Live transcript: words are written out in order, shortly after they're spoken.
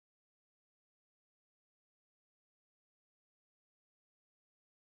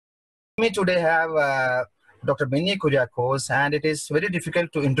me today have Dr. Benny Kuriakose, and it is very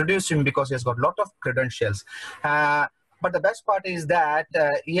difficult to introduce him because he has got a lot of credentials. But the best part is that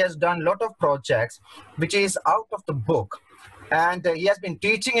he has done a lot of projects which is out of the book. And he has been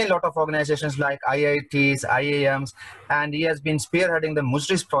teaching in a lot of organizations like IITs, IIMs, and he has been spearheading the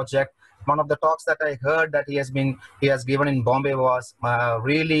Mujris project. One of the talks that I heard that he has given in Bombay was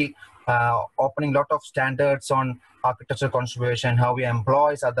really opening a lot of standards on architecture conservation, how he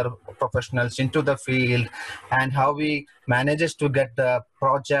employs other professionals into the field, and how he manages to get the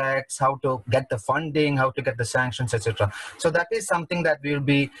projects, how to get the funding, how to get the sanctions, etc. So that is something that we'll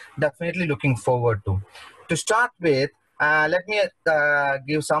be definitely looking forward to. To start with, let me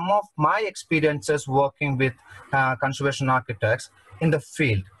give some of my experiences working with conservation architects in the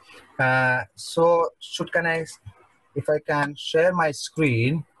field. If I can share my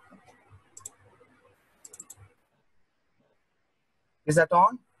screen. Is that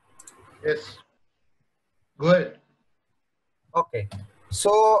on? Yes. Good. Okay.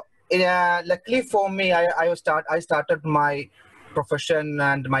 So luckily for me, I started my profession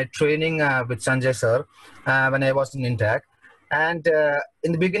and my training with Sanjay sir when I was in Intech. And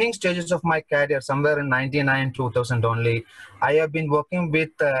in the beginning stages of my career, somewhere in 99, 2000 only, I have been working with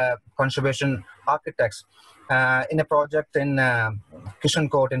conservation architects in a project in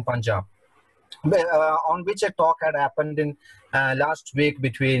Kishankot in Punjab, on which a talk had happened in last week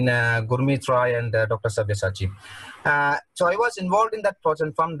between Gurmeet Roy and Dr. Sabyasachi. So I was involved in that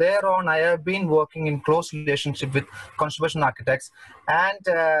project. From there on, I have been working in close relationship with conservation architects. And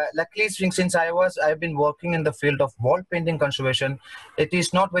luckily, since I've been working in the field of wall painting conservation, it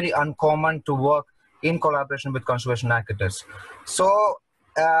is not very uncommon to work in collaboration with conservation architects. So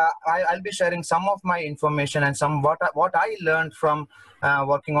I'll be sharing some of my information and what I learned from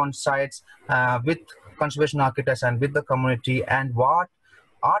working on sites with conservation architects and with the community, and what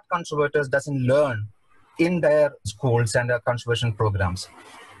art conservators doesn't learn in their schools and their conservation programs.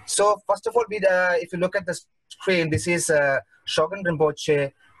 So first of all, if you look at the screen, this is Shogun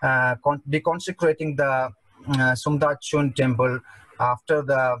Rinpoche deconsecrating the Sumdachun temple after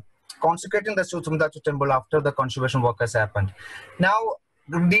the Sumdachu temple after the conservation work has happened. Now,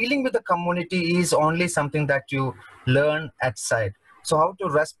 dealing with the community is only something that you learn at site. So how to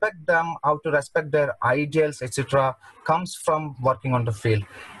respect them, how to respect their ideals, etc., comes from working on the field.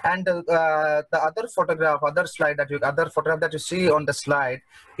 And the other photograph that you see on the slide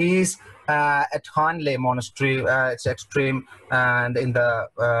is at Hanle Monastery. It's extreme and in the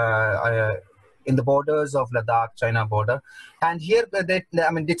borders of Ladakh, China border. And here,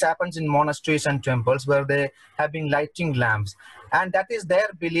 this happens in monasteries and temples where they have been lighting lamps. And that is their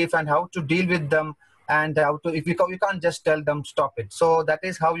belief, and how to deal with them, and how to, if you can't just tell them stop it. So that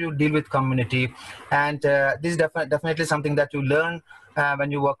is how you deal with community. And this is definitely something that you learn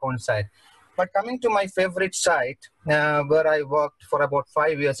when you work on site. But coming to my favorite site, where I worked for about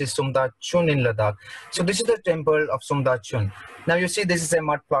 5 years, is Sumdachun in Ladakh. So this is the temple of Sumdachun. Now you see this is a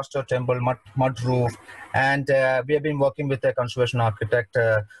mud plaster temple, mud roof, and we have been working with a conservation architect,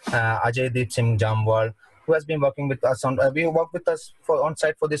 Ajay Deep Singh Jamwal, who has been working with us we worked with us on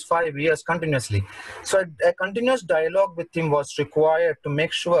site for this 5 years continuously. So a continuous dialogue with him was required to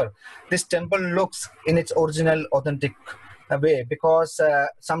make sure this temple looks in its original, authentic way, because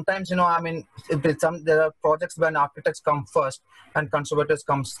sometimes, there are projects when architects come first and conservators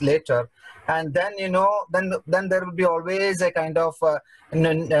comes later, and then then there will be always a kind of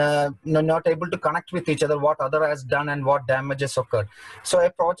not able to connect with each other, what other has done and what damages occurred. So a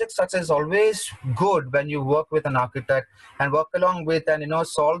project success is always good when you work with an architect and work along with and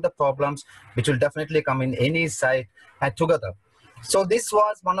solve the problems which will definitely come in any site together. So this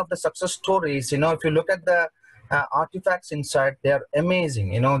was one of the success stories. If you look at the artifacts inside, they are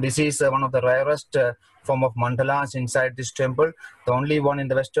amazing. This is one of the rarest form of mandalas inside this temple, the only one in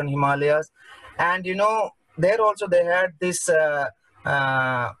the Western Himalayas. And there also they had this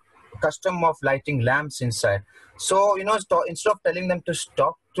custom of lighting lamps inside. So instead of telling them to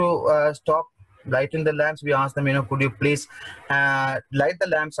stop lighting the lamps, we asked them, could you please light the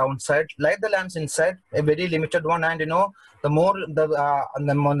lamps outside, light the lamps inside, a very limited one, and the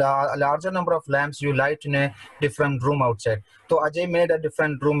larger number of lamps you light in a different room outside. So Ajay made a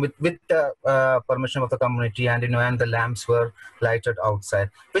different room with the permission of the community, and and the lamps were lighted outside,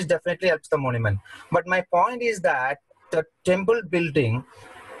 which definitely helps the monument. But my point is that the temple building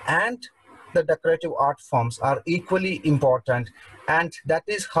and the decorative art forms are equally important, and that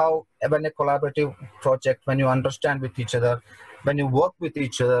is how, when a collaborative project, when you understand with each other, when you work with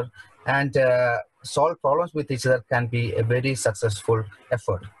each other and solve problems with each other, can be a very successful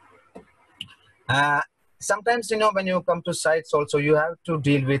effort. sometimes, when you come to sites also, you have to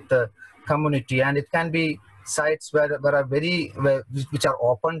deal with the community, and it can be sites which are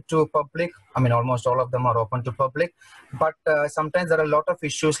open to public. I mean, almost all of them are open to public, but sometimes there are a lot of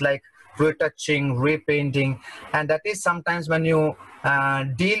issues like retouching, repainting, and that is sometimes when you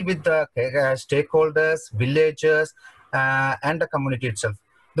deal with the stakeholders, villagers, and the community itself.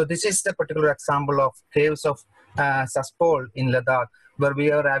 So this is the particular example of caves of Saspol in Ladakh, where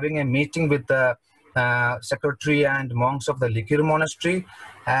we are having a meeting with the secretary and monks of the Likir monastery,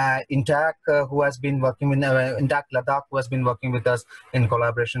 Intac, who has been working with Intac Ladakh, who has been working with us in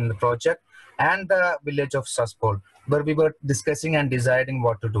collaboration in the project, and the village of Saspol, where we were discussing and deciding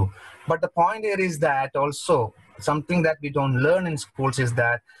what to do. But the point here is that also something that we don't learn in schools is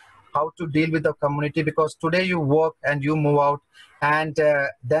that how to deal with the community, because today you work and you move out, and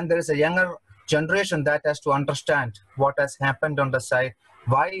then there is a younger generation that has to understand what has happened on the site,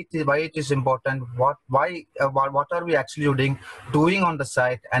 why it is important, what are we actually doing on the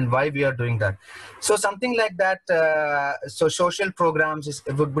site, and why we are doing that. So something like that. So social programs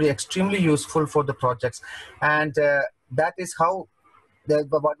would be extremely useful for the projects, and that is how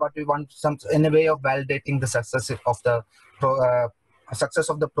what we want, some in a way of validating the success of the success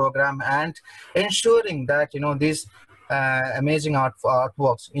of the program, and ensuring that these amazing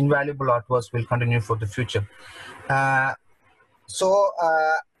artworks, invaluable artworks, will continue for the future. Before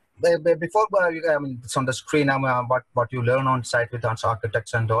I mean, it's on the screen, what you learn on site with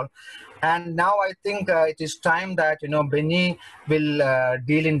architects and all. And now I think it is time that Benny will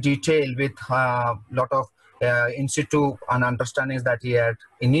deal in detail with a lot of in situ and understandings that he had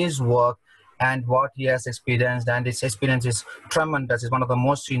in his work and what he has experienced. And his experience is tremendous. He's one of the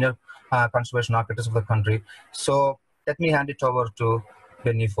most senior conservation architects of the country. So let me hand it over to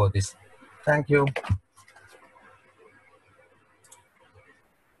Benny for this. Thank you.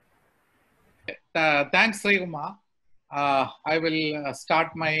 Thanks, Sreekumar. I will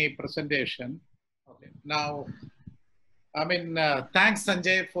start my presentation. Okay. Now, I mean, thanks,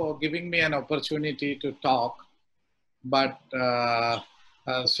 Sanjay, for giving me an opportunity to talk. But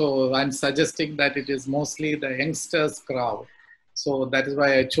so I'm suggesting that it is mostly the youngsters crowd. So that is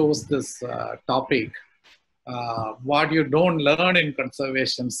why I chose this topic. What you don't learn in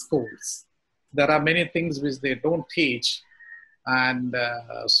conservation schools. There are many things which they don't teach. And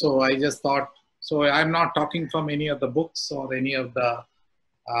so I just thought, so I'm not talking from any of the books or any of the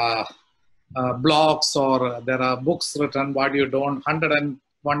blogs, or there are books written what you don't,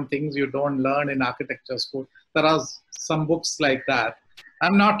 101 things you don't learn in architecture school. There are some books like that.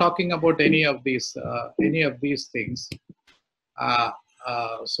 I'm not talking about any of these things.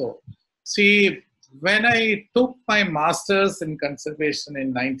 So see, when I took my master's in conservation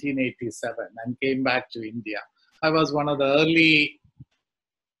in 1987 and came back to India, I was one of the early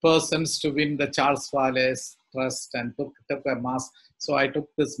persons to win the Charles Wallace Trust and took a master. So I took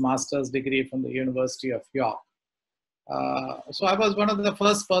this master's degree from the University of York. So I was one of the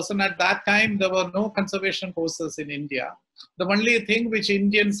first person. At that time, there were no conservation courses in India. The only thing which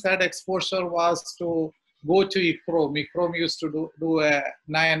Indians had exposure was to go to ICROM. ICROM used to do a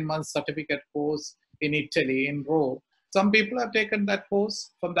 9-month certificate course in Italy, in Rome. Some people have taken that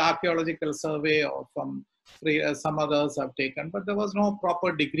course from the Archaeological Survey, or from some others have taken, but there was no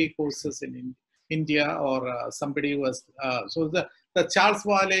proper degree courses in India, or somebody was, so the Charles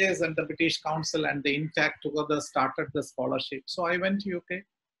Wallace and the British Council and the Intac together started the scholarship. So I went to UK,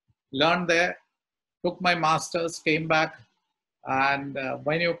 learned there, took my master's, came back, and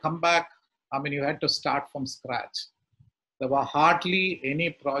when you come back, I mean, you had to start from scratch. There were hardly any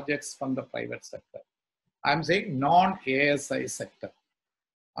projects from the private sector. I'm saying non-ASI sector.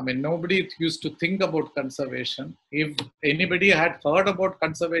 I mean, nobody used to think about conservation. If anybody had heard about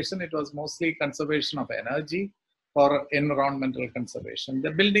conservation, it was mostly conservation of energy or environmental conservation.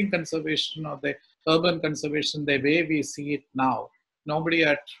 The building conservation or the urban conservation, the way we see it now, nobody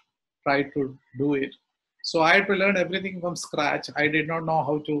had tried to do it. So I had to learn everything from scratch. I did not know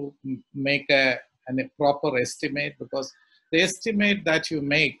how to make a proper estimate, because the estimate that you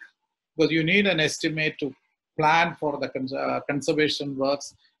make, because you need an estimate to plan for the conservation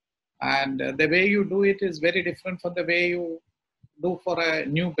works, and the way you do it is very different from the way you do for a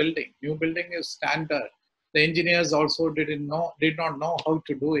new building. New building is standard. The engineers also did not know how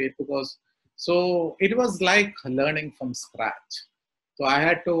to do it, because so it was like learning from scratch. So I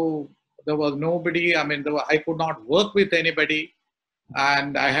had to, there was nobody, I mean, I could not work with anybody,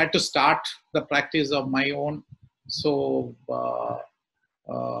 and I had to start the practice of my own. So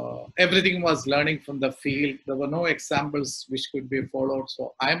everything was learning from the field. There were no examples which could be followed.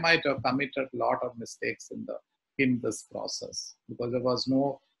 So I might have committed a lot of mistakes in this process, because there was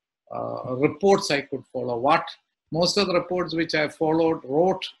no reports I could follow. What most of the reports which I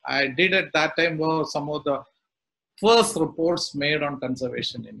wrote, I did at that time were some of the first reports made on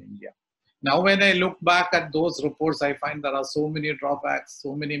conservation in India. Now, when I look back at those reports, I find there are so many drawbacks,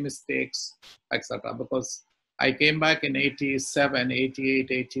 so many mistakes, etc. Because I came back in 87, 88,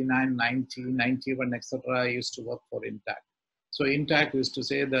 89, 90, 91, etc. I used to work for Intact. So Intact used to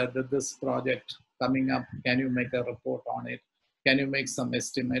say that this project coming up, can you make a report on it? Can you make some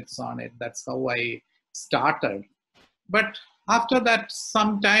estimates on it? That's how I started. But after that,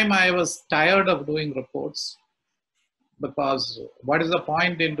 sometime I was tired of doing reports, because what is the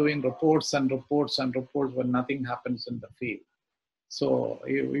point in doing reports and reports and reports when nothing happens in the field? So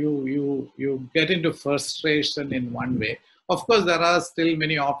you get into frustration in one way. Of course, there are still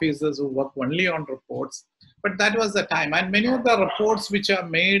many officers who work only on reports, but that was the time. And many of the reports which are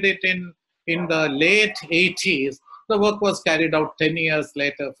made it in the late 80s, the work was carried out 10 years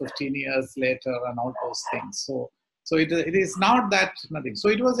later, 15 years later, and all those things. So it is not that nothing. So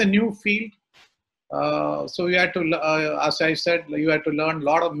it was a new field. So you had to, as I said, you had to learn a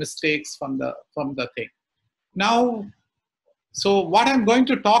lot of mistakes from the thing. Now, so what I'm going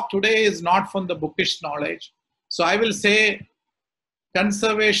to talk today is not from the bookish knowledge. So I will say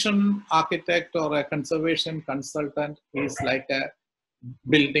conservation architect or a conservation consultant is like a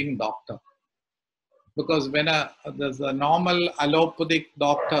building doctor. Because when there's a normal allopathic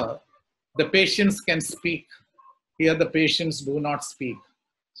doctor, the patients can speak. Here the patients do not speak.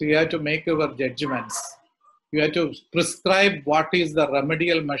 So you have to make your judgments. You have to prescribe what is the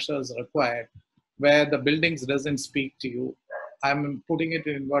remedial measures required, where the buildings doesn't speak to you. I'm putting it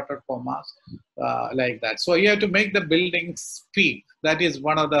in inverted commas like that. So you have to make the buildings speak. That is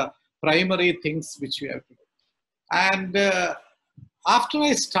one of the primary things which you have to do. And after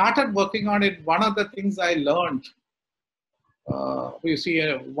I started working on it, one of the things I learned, you see,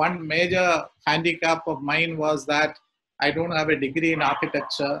 one major handicap of mine was that I don't have a degree in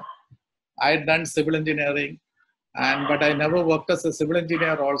architecture. I had done civil engineering, but I never worked as a civil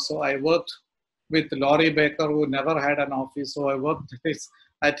engineer also. I worked with Laurie Baker, who never had an office. So I worked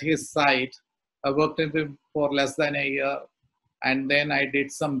at his site. I worked with him for less than a year. And then I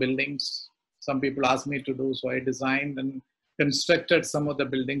did some buildings. Some people asked me to do. So I designed and constructed some of the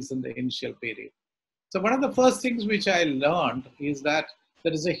buildings in the initial period. So one of the first things which I learned is that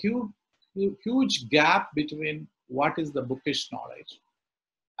there is a huge gap between what is the bookish knowledge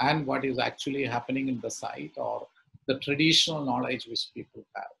and what is actually happening in the site, or the traditional knowledge which people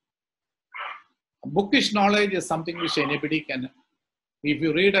have. Bookish knowledge is something which anybody can, if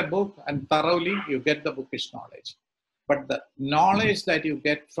you read a book and thoroughly, you get the bookish knowledge. But the knowledge that you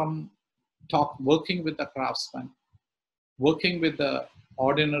get from working with the craftsman, working with the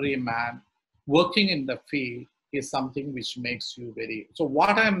ordinary man, working in the field is something which makes you very... So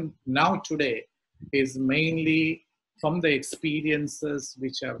what I'm now today is mainly from the experiences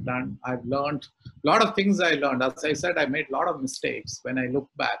which I've done. I've learned a lot of things. I learned, as I said, I made a lot of mistakes when I look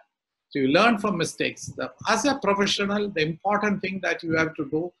back. So you learn from mistakes. As a professional, the important thing that you have to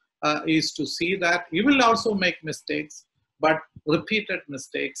do is to see that you will also make mistakes, but repeated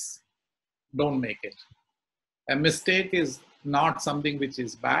mistakes, don't make it. A mistake is not something which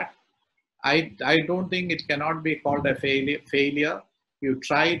is bad. I don't think it cannot be called a failure. You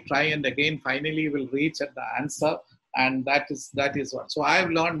try, and again, finally you will reach at the answer, and that is what. So I've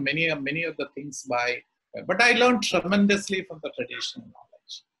learned many of the things but I learned tremendously from the traditional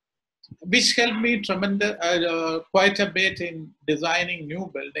knowledge, which helped me quite a bit in designing new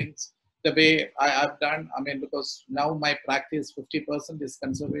buildings the way I have done. I mean, because now my practice 50% is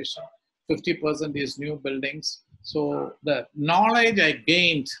conservation, 50% is new buildings. So the knowledge I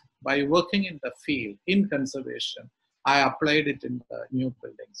gained by working in the field in conservation, I applied it in the new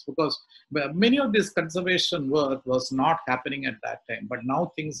buildings, because many of this conservation work was not happening at that time, but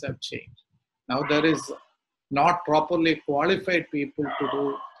now things have changed. Now there is not properly qualified people to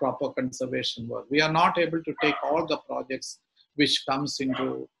do proper conservation work. We are not able to take all the projects which comes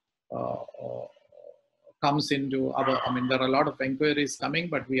into our, I mean, there are a lot of inquiries coming,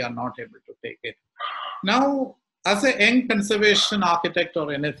 but we are not able to take it. Now, as a young conservation architect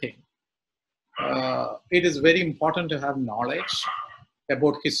or anything, it is very important to have knowledge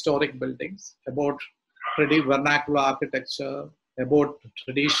about historic buildings, about vernacular architecture, about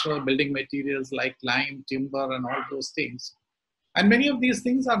traditional building materials like lime, timber, and all those things. And many of these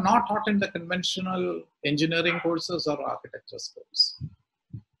things are not taught in the conventional engineering courses or architecture schools.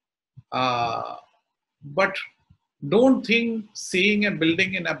 But don't think seeing a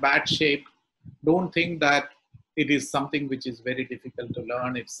building in a bad shape, don't think that it is something which is very difficult to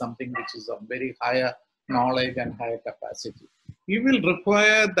learn. It's something which is of very higher knowledge and higher capacity. you will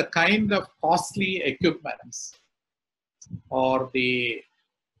require the kind of costly equipments or the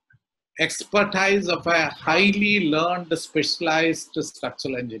expertise of a highly learned, specialized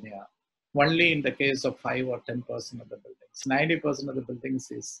structural engineer only in the case of 5 or 10% of the buildings. 90% of the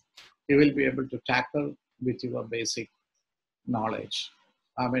buildings is you will be able to tackle with your basic knowledge.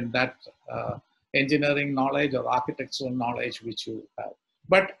 I mean, that engineering knowledge or architectural knowledge which you have.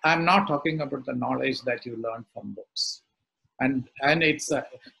 But I'm not talking about the knowledge that you learn from books. And it's,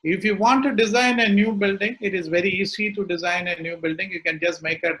 if you want to design a new building, it is very easy to design a new building. You can just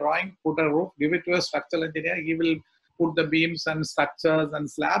make a drawing, put a roof, give it to a structural engineer. He will put the beams and structures and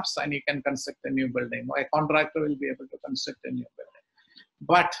slabs, and you can construct a new building. Or a contractor will be able to construct a new building.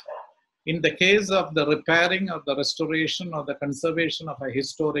 But in the case of the repairing or the restoration or the conservation of a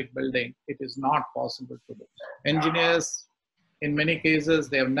historic building, it is not possible to do. Engineers, in many cases,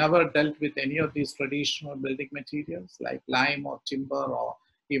 they have never dealt with any of these traditional building materials like lime or timber or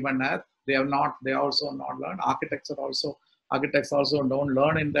even earth. They have not, they also not learned. Architects also don't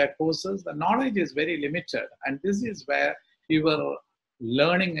learn in their courses. The knowledge is very limited. And this is where your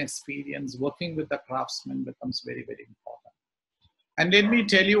learning experience, working with the craftsmen becomes very, very important. And let me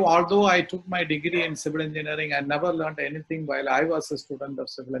tell you, although I took my degree in civil engineering, I never learned anything while I was a student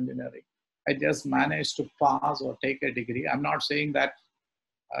of civil engineering. I just managed to pass or take a degree. I'm not saying that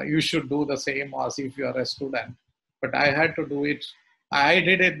you should do the same as if you are a student, but I had to do it. I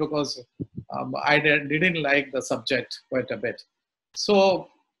did it because I didn't like the subject quite a bit. So,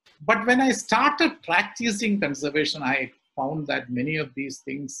 but when I started practicing conservation, I found that many of these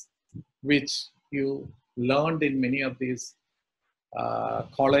things which you learned in many of these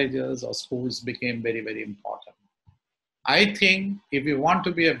colleges or schools became very, very important. I think if you want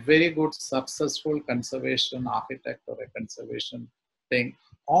to be a very good, successful conservation architect or a conservation thing,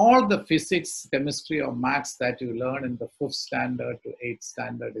 all the physics, chemistry, or maths that you learn in the 5th standard to 8th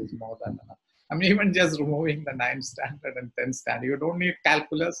standard is more than enough. I mean, even just removing the 9th standard and 10th standard, you don't need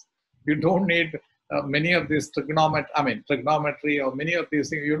calculus, you don't need many of these trigonometry or many of these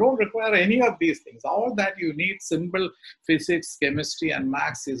things. You don't require any of these things. All that you need, simple physics, chemistry, and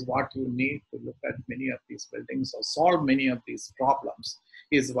maths is what you need to look at many of these buildings or solve many of these problems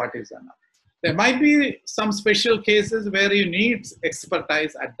is what is enough. There might be some special cases where you need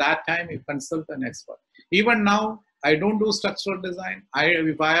expertise. At that time, you consult an expert. Even now, I don't do structural design.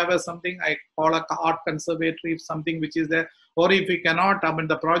 If I have something, I call an art conservator, if something which is there. Or if you cannot, I mean,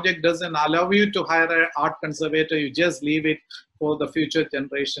 the project doesn't allow you to hire an art conservator, you just leave it for the future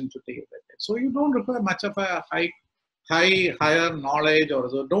generation to deal with it. So you don't require much of a higher knowledge or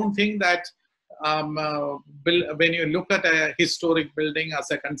so. Don't think that when you look at a historic building as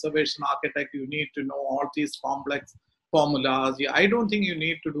a conservation architect, you need to know all these complex formulas. I don't think you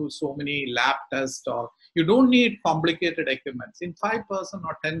need to do so many lab tests, or you don't need complicated equipment. In 5%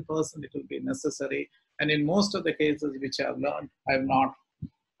 or 10% it will be necessary. And in most of the cases which I have learned, I have not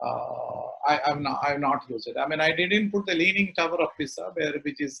used it. I mean, I didn't put the leaning tower of Pisa,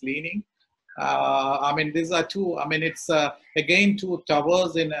 which is leaning. I mean, these are two. I mean, it's again 2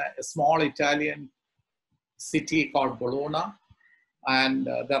 towers in a small Italian city called Bologna. And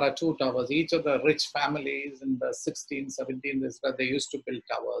there are 2 towers. Each of the rich families in the 16th, 17th, they used to build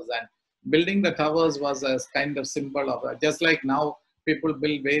towers. And building the towers was a kind of symbol of, just like now people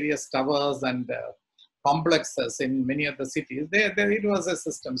build various towers and complexes in many of the cities. It was a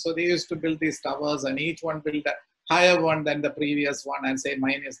system. So they used to build these towers, and each one built a higher one than the previous one and say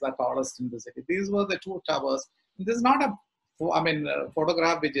mine is the tallest in the city. These were the 2 towers. This is not a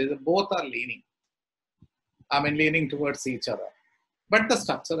photograph which is, both are leaning. I mean, leaning towards each other. But the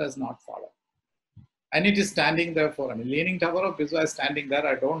structure has not followed. And it is standing there for, leaning tower of Pisa is standing there.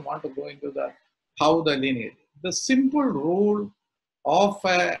 I don't want to go into how the leaning. The simple rule of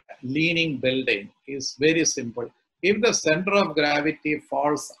a leaning building is very simple. If the center of gravity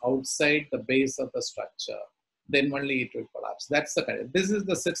falls outside the base of the structure, then only it will collapse. That's the kind. This is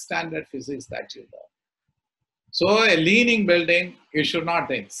the 6th standard physics that you learn. So a leaning building, you should not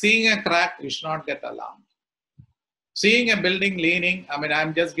think. Seeing a crack, you should not get alarmed. Seeing a building leaning,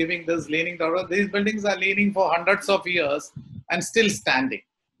 I'm just giving this leaning tower. These buildings are leaning for hundreds of years and still standing.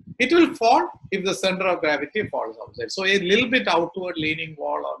 It will fall if the center of gravity falls outside. So a little bit outward leaning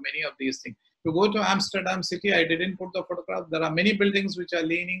wall or many of these things. To go to Amsterdam city, I didn't put the photograph. There are many buildings which are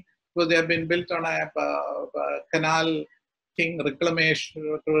leaning because they have been built on a canal thing,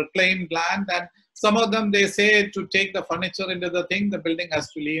 reclaimed land. And some of them, they say to take the furniture into the thing, the building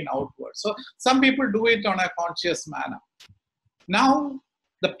has to lean outward. So some people do it on a conscious manner. Now,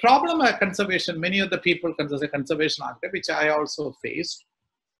 the problem at conservation, many of the people consider conservation architect, which I also faced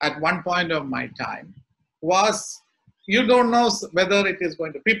at one point of my time, was you don't know whether it is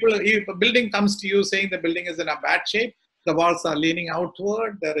going to, if a building comes to you saying the building is in a bad shape, the walls are leaning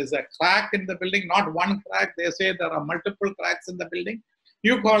outward, there is a crack in the building, not one crack, they say there are multiple cracks in the building.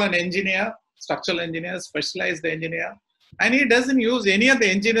 You call an engineer, structural engineer, specialized engineer, and he doesn't use any of the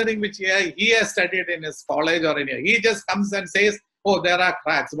engineering which he has studied in his college or any. He just comes and says, oh, there are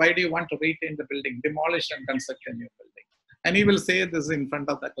cracks. Why do you want to retain the building? Demolish and construct a new building. And he will say this in front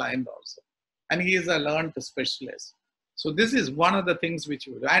of the client also. And he is a learned specialist. So this is one of the things which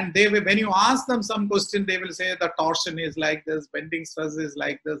you do. And they will, when you ask them some question, they will say the torsion is like this, bending stress is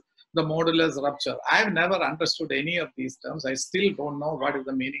like this, the modulus rupture. I have never understood any of these terms. I still don't know what is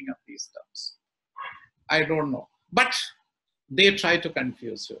the meaning of these terms. I don't know. But they try to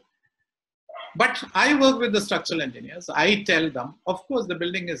confuse you. But I work with the structural engineers. I tell them, of course, the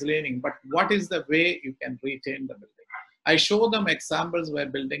building is leaning, but what is the way you can retain the building? I show them examples where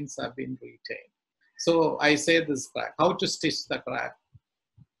buildings have been retained. So I say this crack, how to stitch the crack.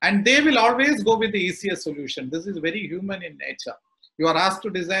 And they will always go with the easiest solution. This is very human in nature. You are asked to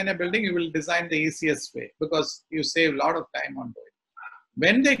design a building, you will design the easiest way because you save a lot of time on doing it.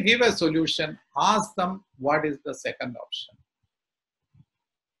 When they give a solution, ask them what is the second option.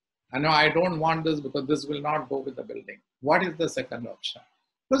 I know I don't want this because this will not go with the building. What is the second option?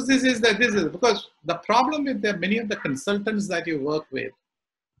 Because because the problem with many of the consultants that you work with,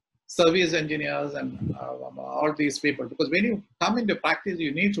 service engineers and all these people, because when you come into practice,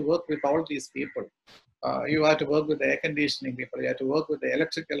 you need to work with all these people. You have to work with the air conditioning people, you have to work with the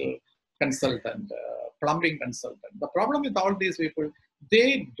electrical consultant, plumbing consultant. The problem with all these people,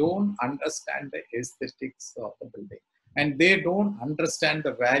 they don't understand the aesthetics of the building and they don't understand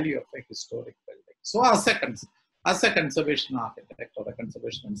the value of a historic building. So as a conservation architect or a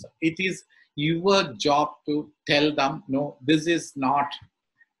conservation consultant, it is your job to tell them, no, this is not.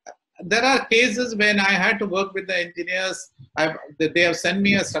 There are cases when I had to work with the engineers. They have sent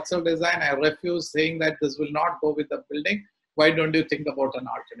me a structural design. I refuse, saying that this will not go with the building. Why don't you think about an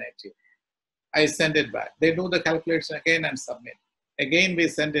alternative? I send it back. They do the calculation again and submit. Again, we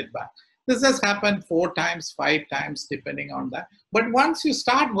send it back. This has happened 4 times, 5 times, depending on that. But once you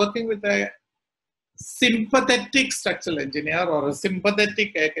start working with a sympathetic structural engineer or a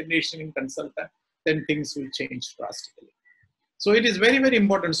sympathetic air conditioning consultant, then things will change drastically. So it is very, very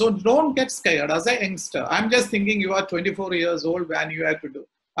important. So don't get scared. As a youngster, I'm just thinking you are 24 years old when you have to do.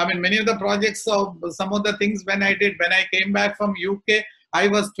 I mean, many of the projects of some of the things when I came back from UK, I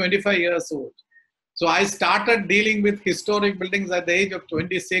was 25 years old. So I started dealing with historic buildings at the age of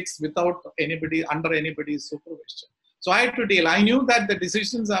 26 without anybody, under anybody's supervision. So I had to deal. I knew that the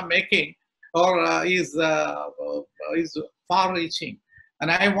decisions I'm making is far-reaching. And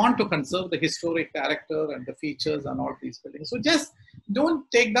I want to conserve the historic character and the features and all these buildings. So just don't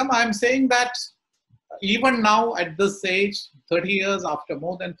take them. I'm saying that even now at this age, 30 years, after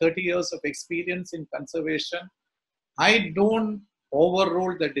more than 30 years of experience in conservation, I don't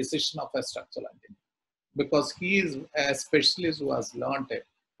overrule the decision of a structural engineer because he is a specialist who has learned it.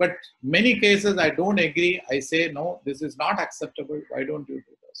 But many cases I don't agree. I say, no, this is not acceptable. Why don't you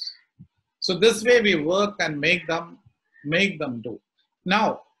do this? So this way we work and make them do.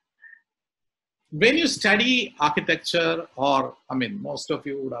 Now, when you study architecture, or I mean, most of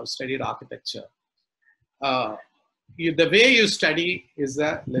you would have studied architecture, the way you study is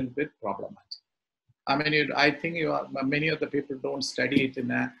a little bit problematic. I mean, I think many of the people don't study it in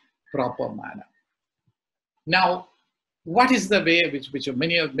a proper manner. Now, what is the way which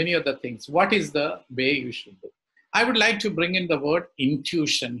many of the things, what is the way you should do? I would like to bring in the word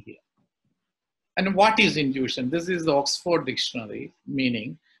intuition here. And what is intuition? This is the Oxford Dictionary,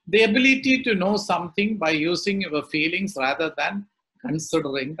 meaning the ability to know something by using your feelings rather than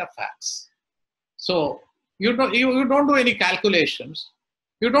considering the facts. So you don't do any calculations.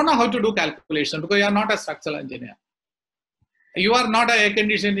 You don't know how to do calculation because you are not a structural engineer. You are not an air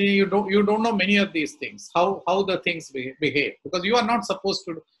conditioner. You don't know many of these things, how the things behave, because you are not supposed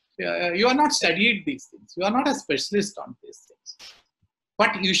to. You are not studied these things. You are not a specialist on these things.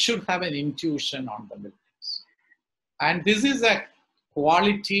 But you should have an intuition on the buildings. And this is a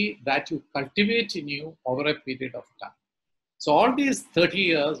quality that you cultivate in you over a period of time. So all these 30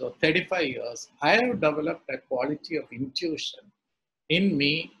 years or 35 years, I have developed a quality of intuition in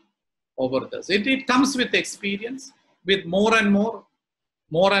me over this. It comes with experience, with more and more.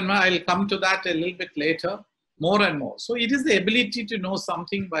 I'll come to that a little bit later, more and more. So it is the ability to know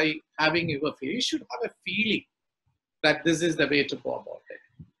something by having your feeling. You should have a feeling that this is the way to go about it.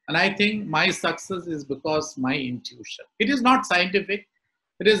 And I think my success is because my intuition. It is not scientific.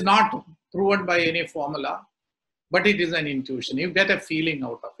 It is not proven by any formula. but it is an intuition. You get a feeling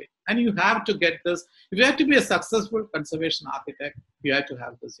out of it. And you have to get this. If you have to be a successful conservation architect, you have to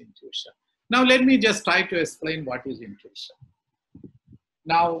have this intuition. Now, let me just try to explain what is intuition.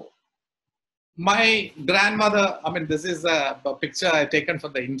 Now, my grandmother, I mean, this is a picture I taken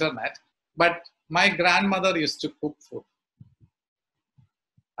from the internet, but my grandmother used to cook food.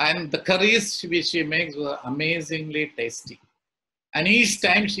 And the curries which she makes were amazingly tasty. And each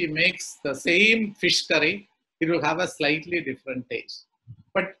time she makes the same fish curry, it will have a slightly different taste.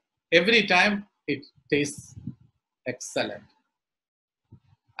 But every time it tastes excellent.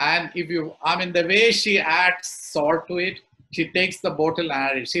 And if you, I mean, the way she adds salt to it, she takes the bottle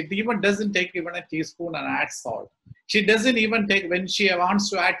and adds it. She even doesn't take even a teaspoon and add salt. She doesn't even take, when she wants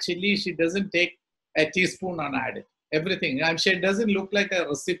to add chili, she doesn't take a teaspoon and add it. Everything. And she doesn't look like a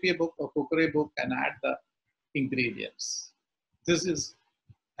recipe book or cookery book and add the ingredients. This is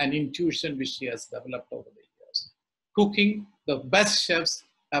an intuition which she has developed over the years. Cooking, the best chefs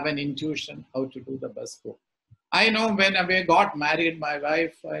have an intuition how to do the best cook. I know when we got married, my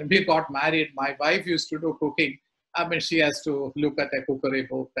wife used to do cooking. I mean, she has to look at a cookery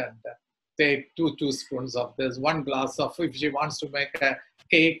book and take 2 teaspoons of this, 1 glass of, if she wants to make a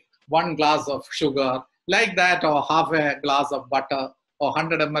cake, 1 glass of sugar, like that, or half a glass of butter, or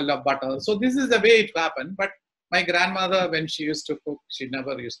 100 ml of butter. So this is the way it happened. But my grandmother, when she used to cook, she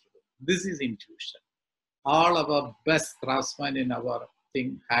never used to do. This is intuition. All our best craftsmen in our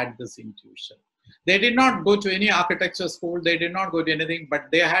thing had this intuition. They did not go to any architecture school. They did not go to anything, but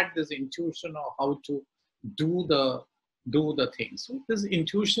they had this intuition of how to do the thing. So this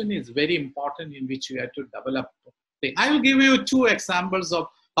intuition is very important, in which you have to develop things. I will give you 2 examples of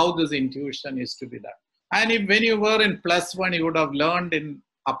how this intuition is to be done. And if when you were in +1, you would have learned in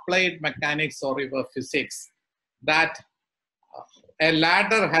applied mechanics or even physics that a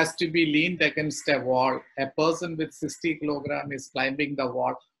ladder has to be leaned against a wall. A person with 60 kilograms is climbing the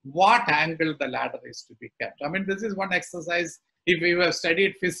wall. What angle the ladder is to be kept? I mean, this is one exercise. If you have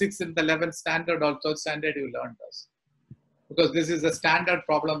studied physics in the 11th standard or 12th standard, you learned this. Because this is a standard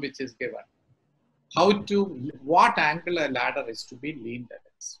problem which is given. What angle a ladder is to be leaned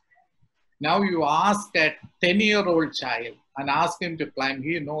against. Now you ask a 10-year-old child and ask him to climb,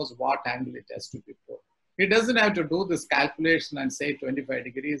 he knows what angle it has to be put. He doesn't have to do this calculation and say 25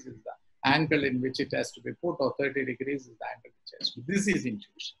 degrees is the angle in which it has to be put, or 30 degrees is the angle which has to be. This is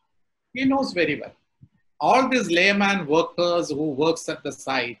intuition. He knows very well. All these layman workers who works at the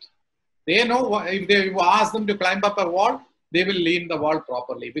site, they know if you ask them to climb up a wall, they will lean the wall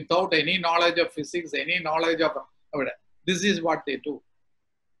properly without any knowledge of physics, any knowledge of, this is what they do.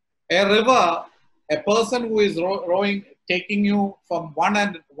 A river, a person who is rowing, taking you from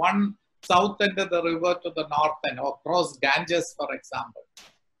one south end of the river to the north end, or across Ganges, for example.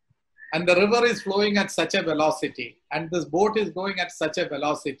 And the river is flowing at such a velocity, and this boat is going at such a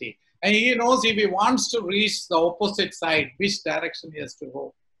velocity. And he knows if he wants to reach the opposite side, which direction he has to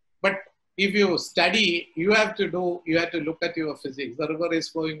go. But if you study, you have to look at your physics. The river is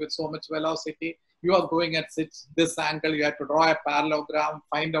flowing with so much velocity. You are going at this angle. You have to draw a parallelogram,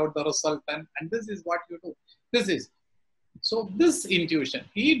 find out the resultant, and this is what you do. So this intuition,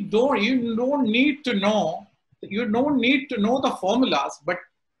 you don't need to know the formulas, but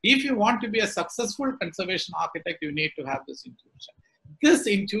if you want to be a successful conservation architect, you need to have this intuition.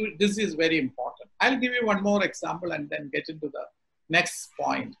 This is very important. I'll give you one more example and then get into the next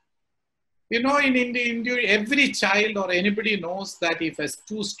point. You know, in India, every child or anybody knows that if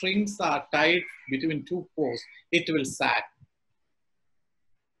 2 strings are tied between 2 posts, it will sag.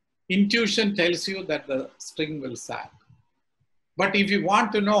 Intuition tells you that the string will sag. But if you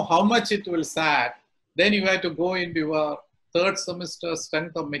want to know how much it will sag, then you have to go into your 3rd semester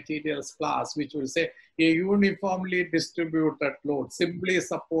strength of materials class, which will say a uniformly distributed load, simply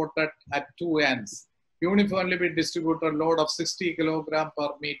supported at 2 ends. Uniformly distributed load of 60 kilogram per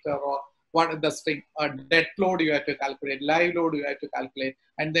meter, or what is the string, dead load you have to calculate, live load you have to calculate,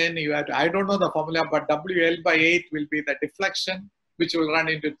 and then you have to, I don't know the formula, but WL/8 will be the deflection, which will run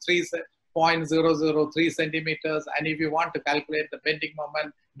into 3.003 centimeters. And if you want to calculate the bending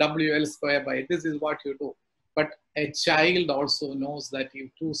moment, WL²/8, this is what you do. But a child also knows that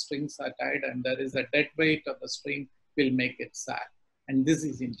if 2 strings are tied and there is a dead weight of the string, will make it sag. And this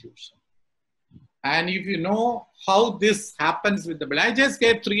is intuition. And if you know how this happens with the building, I just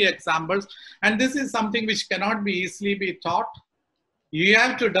gave 3 examples, and this is something which cannot be easily be taught. You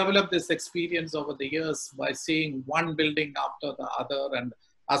have to develop this experience over the years by seeing one building after the other. And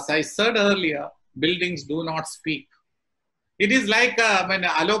as I said earlier, buildings do not speak. It is like when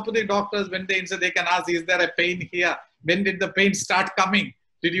allopathy doctors, when they can ask, is there a pain here? When did the pain start coming?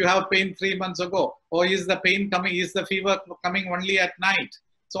 Did you have pain 3 months ago? Or is the pain coming, is the fever coming only at night?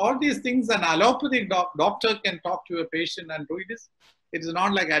 So all these things, an allopathic doctor can talk to a patient and do this. It is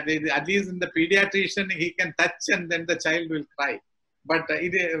not like at least in the pediatrician, he can touch and then the child will cry. But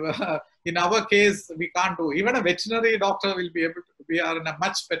in our case, we can't do. Even a veterinary doctor will be able to. We are in a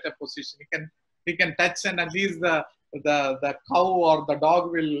much better position. He can touch and at least the cow or the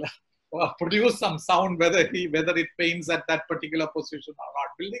dog will produce some sound, whether it pains at that particular position or not.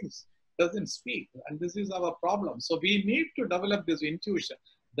 Buildings doesn't speak, and this is our problem. So we need to develop this intuition.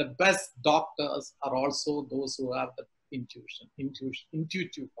 The best doctors are also those who have the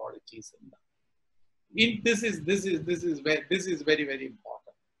intuitive qualities in them. This is very, very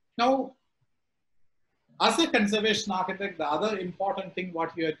important. Now, as a conservation architect, the other important thing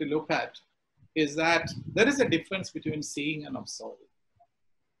what you have to look at is that there is a difference between seeing and observing.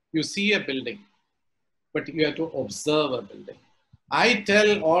 You see a building, but you have to observe a building. I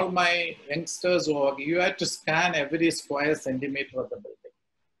tell all my youngsters, you have to scan every square centimeter of the building.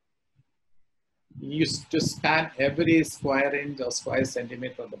 You have to scan every square inch or square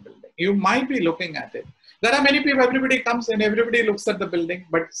centimeter of the building. You might be looking at it. There are many people, everybody comes and everybody looks at the building,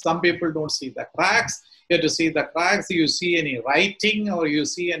 but some people don't see the cracks. You have to see the cracks. You see any writing or you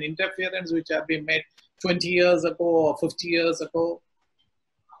see an interference which have been made 20 years ago or 50 years ago.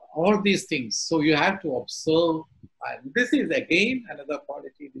 All these things. So you have to observe. And this is again another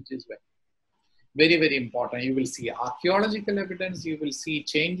quality which is very, very important. You will see archaeological evidence. You will see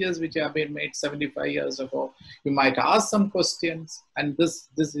changes which have been made 75 years ago. You might ask some questions, and this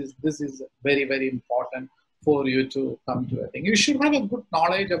is very, very important for you to come to a thing. You should have a good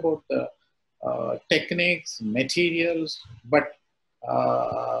knowledge about the techniques, materials, but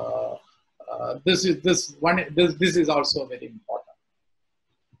this is also very important.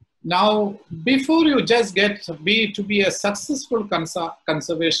 Now, before you just get to be a successful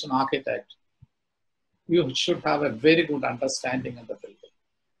conservation architect, you should have a very good understanding of the building,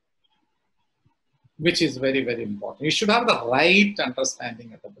 which is very, very important. You should have the right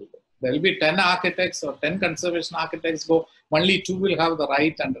understanding of the building. There will be 10 architects or 10 conservation architects go, only 2 will have the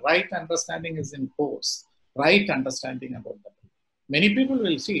right understanding is in course, right understanding about the building. Many people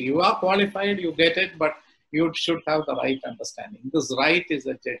will see, you are qualified, you get it, but you should have the right understanding. This right is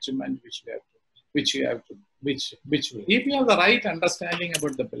a judgment which you have to, if you have the right understanding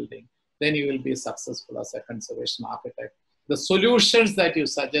about the building, then you will be successful as a conservation architect. The solutions that you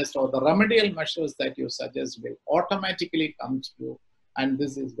suggest or the remedial measures that you suggest will automatically come to you, and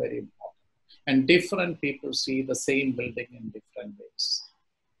this is very important. And different people see the same building in different ways.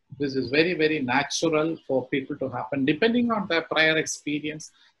 This is very, very natural for people to happen, depending on their prior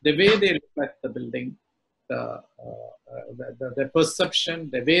experience, the way they look at the building, the perception,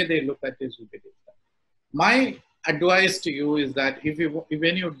 the way they look at it will be different. My advice to you is that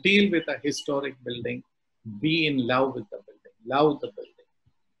when you deal with a historic building, be in love with the building, love the building.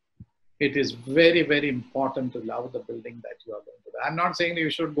 It is very, very important to love the building that you are going to do. I'm not saying you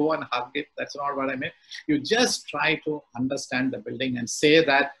should go and hug it. That's not what I mean. You just try to understand the building and say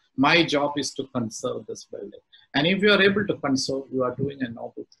that my job is to conserve this building. And if you are able to conserve, you are doing a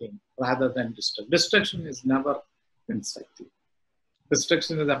noble thing rather than destruction. Destruction is never constructive.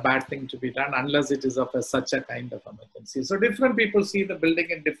 Destruction is a bad thing to be done unless it is of such a kind of emergency. So different people see the building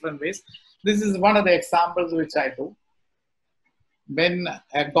in different ways. This is one of the examples which I do. When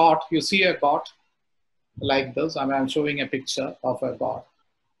a goat, you see a goat like this, I'm showing a picture of a goat.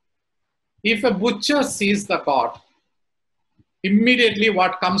 If a butcher sees the goat, immediately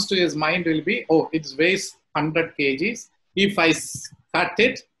what comes to his mind will be, oh, it weighs 100 kgs. If I cut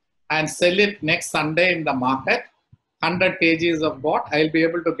it and sell it next Sunday in the market, 100 kgs of goat, I'll be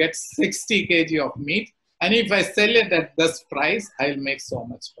able to get 60 kg of meat. And if I sell it at this price, I'll make so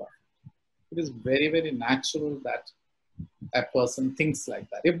much profit. It is very, very natural that a person thinks like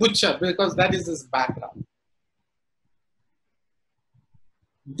that. A butcher, because that is his background.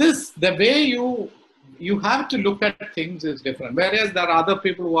 The way you have to look at things is different. Whereas there are other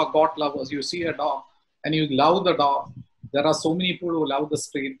people who are goat lovers. You see a dog and you love the dog. There are so many people who love the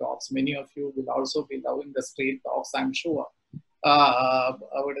street dogs. Many of you will also be loving the street dogs, I'm sure.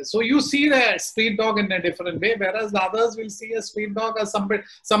 So you see the street dog in a different way, whereas the others will see a street dog as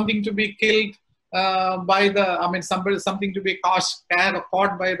something to be killed something to be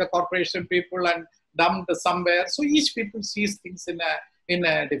caught by the corporation people and dumped somewhere. So each people sees things in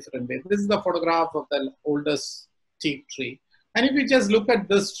a different way. This is the photograph of the oldest teak tree. And if you just look at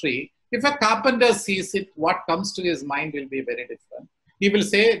this tree, if a carpenter sees it, what comes to his mind will be very different. He will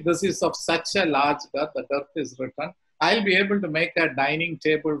say, this is of such a large girth, the girth is written. I'll be able to make a dining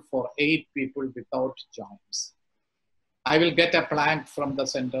table for 8 people without joints. I will get a plank from the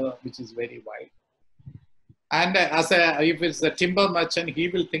center, which is very wide. And if it's a timber merchant, he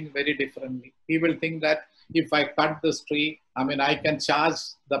will think very differently. He will think that if I cut this tree, I mean, I can charge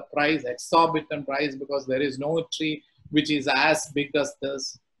the price, exorbitant price, because there is no tree which is as big as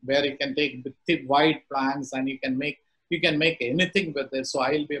this, where you can take thick wide planks and you can make anything with it. So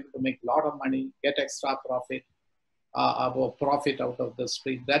I'll be able to make a lot of money, get extra profit, profit out of this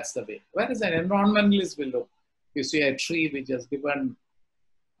tree. That's the way. Whereas an environmentalist will look, you see a tree which has given,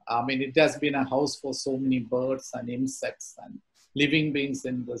 I mean, it has been a house for so many birds and insects and living beings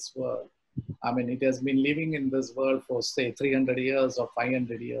in this world. I mean, it has been living in this world for, say, 300 years or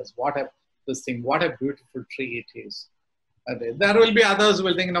 500 years. What a beautiful tree it is. There will be others who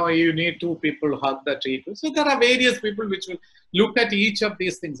will think, no, you need two people hug the tree. So there are various people which will look at each of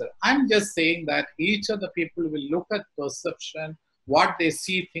these things. I'm just saying that each of the people will look at perception, what they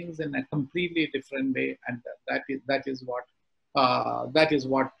see things in a completely different way, and that is what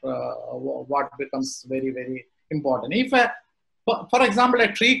becomes very, very important. If for example,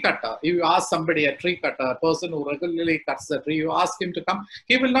 a tree cutter, if you ask somebody, a tree cutter, a person who regularly cuts the tree, you ask him to come,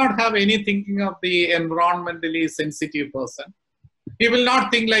 he will not have any thinking of the environmentally sensitive person. He will not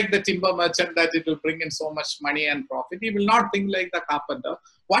think like the timber merchant that it will bring in so much money and profit. He will not think like the carpenter.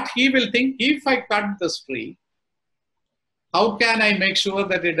 What he will think, if I cut this tree, how can I make sure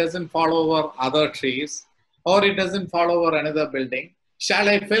that it doesn't fall over other trees or it doesn't fall over another building? Shall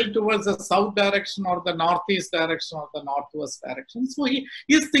I fell towards the south direction or the northeast direction or the northwest direction? So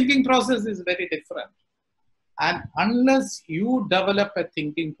his thinking process is very different. And unless you develop a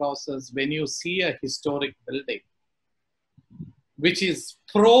thinking process when you see a historic building, which is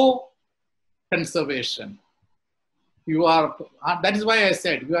pro-conservation, that is why I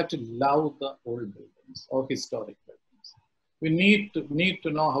said you have to love the old buildings or historic buildings. We need to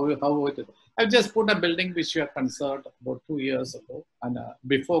know how it is. I've just put a building which we have conserved about 2 years ago, and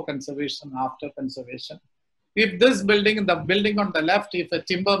before conservation, after conservation. If this building, the building on the left, if a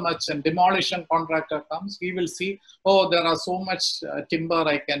timber merchant, demolition contractor comes, he will see, oh, there are so much timber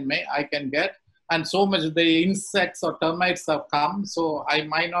I can get, and so much the insects or termites have come, so I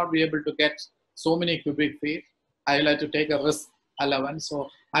might not be able to get so many cubic feet. I'll have to take a risk allowance. So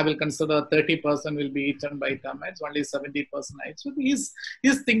I will consider 30% will be eaten by termites, only 70%. So his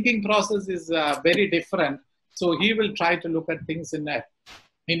thinking process is very different. So he will try to look at things in a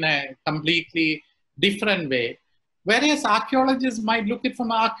completely different way. Whereas archaeologists might look at it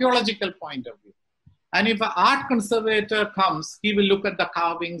from an archaeological point of view. And if an art conservator comes, he will look at the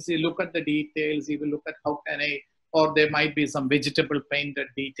carvings, he will look at the details, he will look at how can or there might be some vegetable painted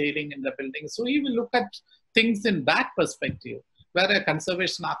detailing in the building. So he will look at things in that perspective, where a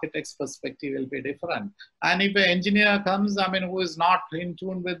conservation architect's perspective will be different. And if an engineer comes, I mean, who is not in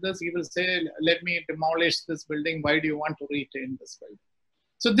tune with this, he will say, let me demolish this building. Why do you want to retain this building?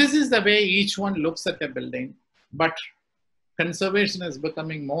 So this is the way each one looks at a building. But conservation is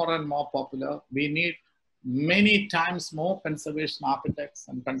becoming more and more popular. We need many times more conservation architects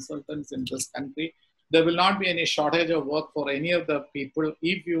and consultants in this country. There will not be any shortage of work for any of the people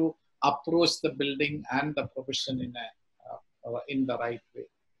if you approach the building and the profession in the right way.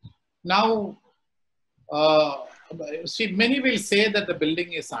 Now, see, many will say that the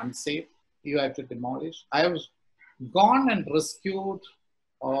building is unsafe, you have to demolish. I have gone and rescued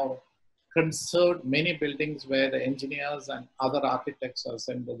or conserved many buildings where the engineers and other architects have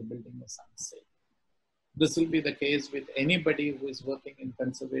said that the building is unsafe. This will be the case with anybody who is working in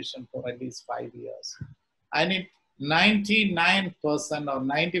conservation for at least 5 years. And in 99% or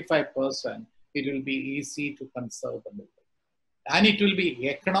 95%, it will be easy to conserve the building. And it will be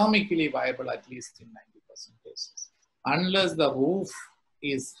economically viable at least in 90% cases. Unless the roof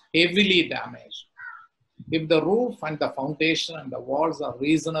is heavily damaged. If the roof and the foundation and the walls are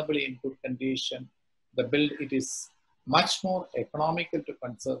reasonably in good condition, it is much more economical to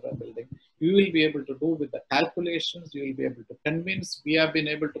conserve a building. You will be able to do with the calculations, you will be able to convince. We have been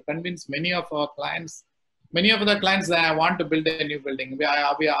able to convince many of our clients, many of the clients that I want to build a new building. We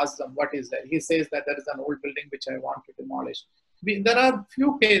ask them, what is that? He says that there is an old building which I want to demolish. There are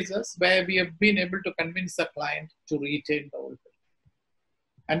few cases where we have been able to convince the client to retain the old building.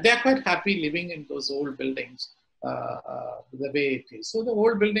 And they're quite happy living in those old buildings the way it is. So the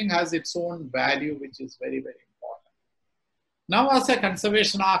old building has its own value, which is very, very important. Now, as a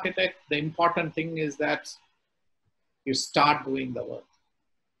conservation architect, the important thing is that you start doing the work.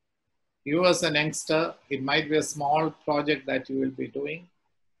 You as an youngster, it might be a small project that you will be doing.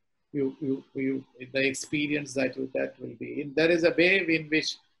 The experience that will be in. There is a way in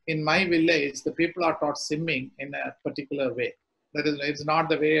which in my village, the people are taught swimming in a particular way. That is, it's not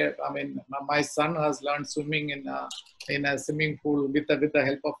the way. I mean, my son has learned swimming in a swimming pool with the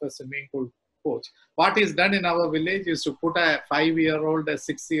help of a swimming pool coach. What is done in our village is to put a 5-year-old, a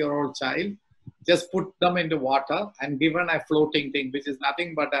 6-year-old child, just put them into water and given a floating thing, which is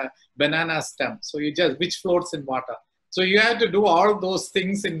nothing but a banana stem. So you just, which floats in water. So you have to do all those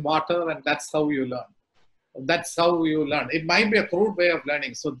things in water, and that's how you learn. That's how you learn. It might be a crude way of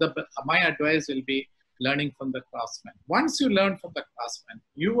learning. So my advice will be learning from the craftsman. Once you learn from the craftsman,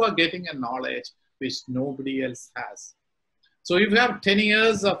 you are getting a knowledge which nobody else has. So if you have 10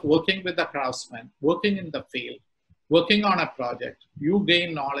 years of working with the craftsman, working in the field, working on a project, you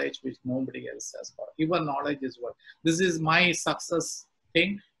gain knowledge which nobody else has got. Your knowledge is what? This is my success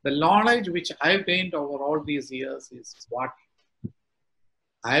thing. The knowledge which I've gained over all these years is what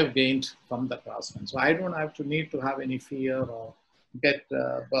I have gained from the craftsman. So I don't have to need to have any fear or get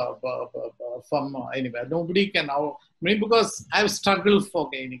from anywhere. Nobody can now, because I've struggled for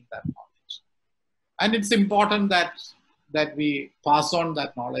gaining that knowledge. And it's important that we pass on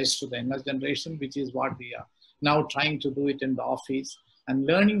that knowledge to the younger generation, which is what we are now trying to do it in the office. And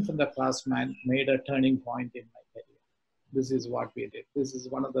learning from the craftsman made a turning point in my career. This is what we did. This is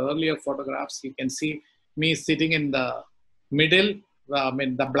one of the earlier photographs. You can see me sitting in the middle,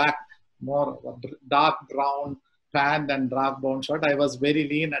 the black, more dark brown pant and dark brown shirt. I was very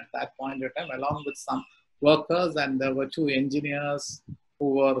lean at that point in time, along with some workers, and there were 2 engineers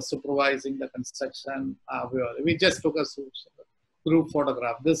who were supervising the construction. We just took a group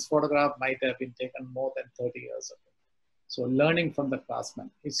photograph. This photograph might have been taken more than 30 years ago. So learning from the craftsman.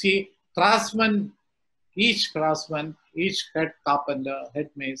 You see, craftsman, each head carpenter, head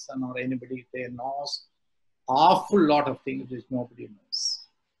mason, or anybody, they knows awful lot of things which nobody knows,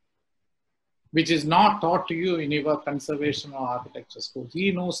 which is not taught to you in your conservation or architecture schools.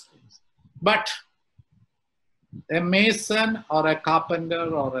 He knows things. But a mason or a carpenter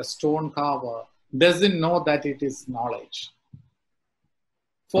or a stone carver doesn't know that it is knowledge.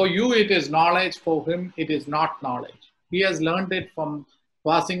 For you, it is knowledge. For him, it is not knowledge. He has learned it from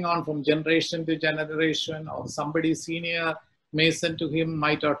passing on from generation to generation, or somebody senior mason to him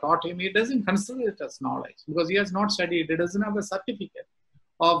might have taught him. He doesn't consider it as knowledge because he has not studied. He doesn't have a certificate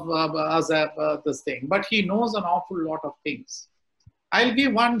of this thing, but he knows an awful lot of things. I'll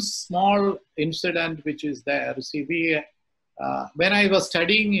give one small incident which is there. See, when I was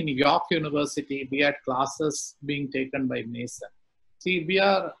studying in York University, we had classes being taken by Mason. See,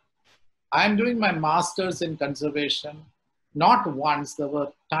 I'm doing my master's in conservation. Not once, there were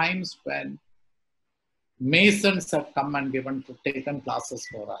times when Masons have come and taken classes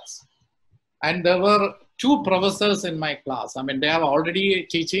for us. And there were 2 professors in my class. I mean, they are already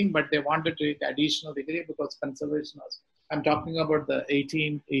teaching, but they wanted to take additional degree because conservationists. I'm talking about the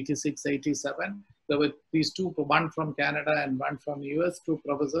 1886, 87. There were these 2, one from Canada and one from US, 2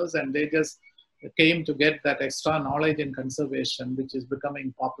 professors, and they just came to get that extra knowledge in conservation, which is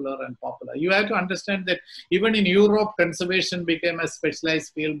becoming popular and popular. You have to understand that even in Europe, conservation became a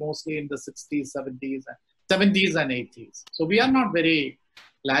specialized field mostly in the 60s, 70s and 80s. So we are not very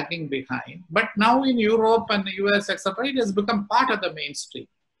lagging behind. But now in Europe and the US, etc., it has become part of the mainstream.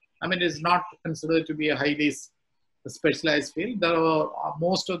 I mean, it's not considered to be a highly specialized field. There are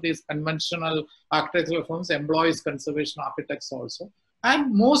most of these conventional architectural firms employs conservation architects also.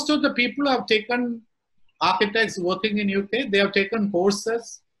 And most of the people have taken architects working in UK, they have taken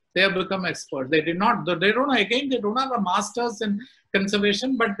courses, they have become experts. They don't have a master's in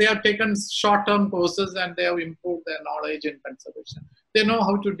conservation, but they have taken short-term courses and they have improved their knowledge in conservation. They know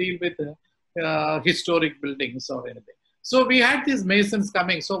how to deal with historic buildings or anything. So we had these masons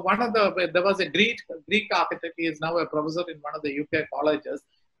coming. So there was a Greek architect. He is now a professor in one of the UK colleges.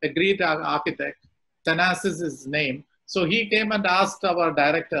 A Greek architect, Thanasis is his name. So he came and asked our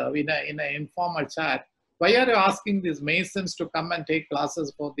director in an informal chat, why are you asking these masons to come and take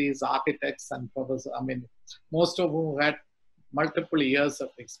classes for these architects and professors? I mean, most of whom had multiple years of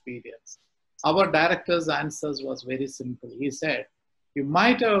experience. Our director's answers was very simple. He said, you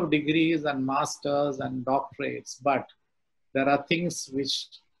might have degrees and masters and doctorates, but there are things which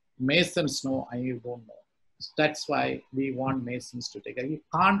masons know and you don't know. That's why we want masons to take it. You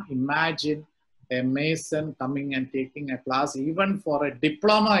can't imagine a mason coming and taking a class even for a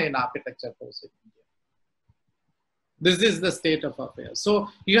diploma in architecture course in India. This is the state of affairs. So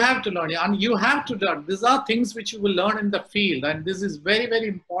you have to learn, and you have to learn. These are things which you will learn in the field, and this is very, very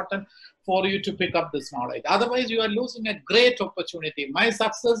important for you to pick up this knowledge. Otherwise, you are losing a great opportunity. My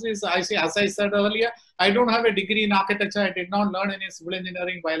success is, as I said earlier, I don't have a degree in architecture. I did not learn any civil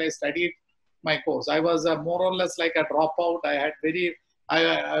engineering while I studied my course. I was more or less like a dropout. I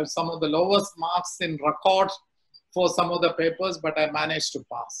had some of the lowest marks in records for some of the papers, but I managed to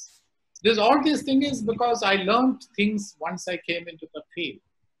pass. All these things is because I learned things once I came into the field.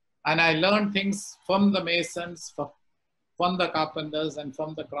 And I learned things from the masons, from the carpenters, and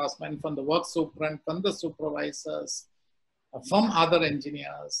from the craftsmen, from the work superintendent, from the supervisors, from other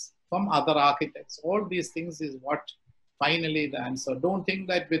engineers, from other architects. All these things is what finally the answer. Don't think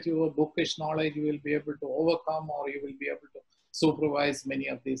that with your bookish knowledge you will be able to overcome or you will be able to supervise many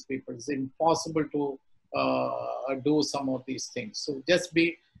of these people. It's impossible to do some of these things. So just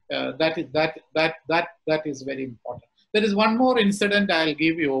be that is very important. There is one more incident I'll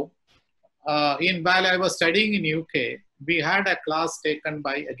give you. While I was studying in UK, we had a class taken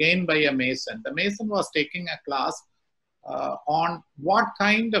by a mason. The mason was taking a class on what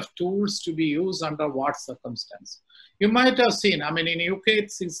kind of tools to be used under what circumstance. You might have seen, I mean, in UK,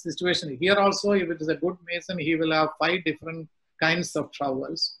 it's his situation. Here also, if it is a good mason, he will have 5 different kinds of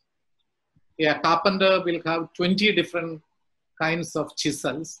trowels. A carpenter will have 20 different kinds of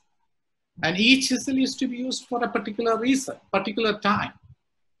chisels. And each chisel is to be used for a particular reason, particular time.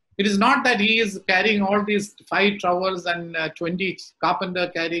 It is not that he is carrying all these 5 trowels and 20 carpenter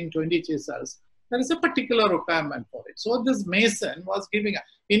carrying 20 chisels. There is a particular requirement for it. So this mason was giving,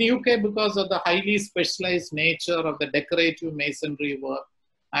 in UK, because of the highly specialized nature of the decorative masonry work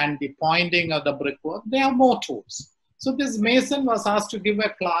and the pointing of the brickwork, there are more tools. So this mason was asked to give a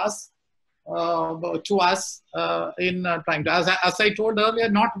class to us in trying to, as I told earlier,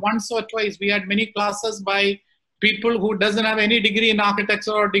 not once or twice. We had many classes by people who doesn't have any degree in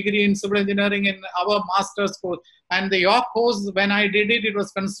architecture or degree in civil engineering in our master's course. And the York course, when I did it, it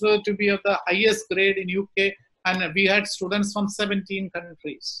was considered to be of the highest grade in UK. And we had students from 17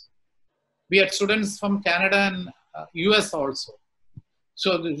 countries. We had students from Canada and US also.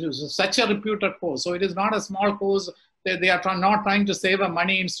 So this is such a reputed course. So it is not a small course. They are not trying to save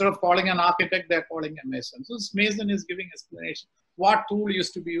money. Instead of calling an architect, they're calling a mason. So this mason is giving explanation. What tool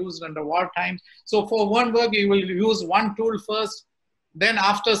used to be used under what times. So for one work, you will use one tool first. Then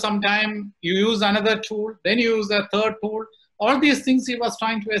after some time, you use another tool. Then you use a third tool. All these things he was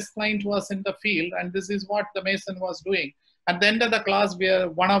trying to explain to us in the field. And this is what the mason was doing. At the end of the class,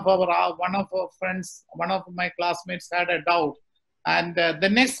 one of our friends, one of my classmates had a doubt. And the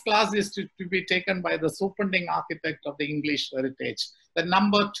next class is to be taken by the superintending architect of the English Heritage, the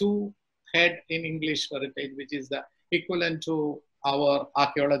number 2 head in English Heritage, which is the equivalent to our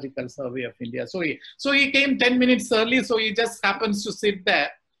Archaeological Survey of India. So he came 10 minutes early, so he just happens to sit there.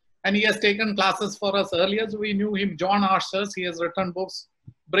 And he has taken classes for us earlier, so we knew him. John Arshers, he has written books,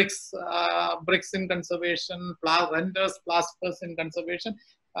 bricks in conservation, renders, plasters in conservation.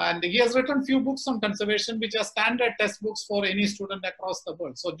 And he has written few books on conservation, which are standard test books for any student across the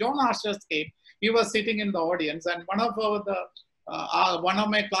world. So John Arshers came, he was sitting in the audience, and one of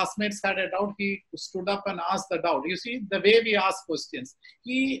my classmates had a doubt. He stood up and asked the doubt. You see, the way we ask questions,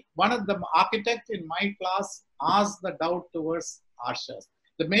 one of the architect in my class asked the doubt towards Arshers.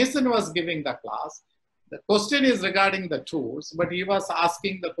 The mason was giving the class. The question is regarding the tools, but he was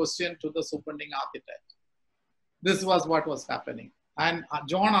asking the question to the superintending architect. This was what was happening. And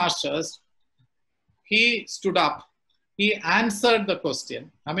John Arshers, he stood up. He answered the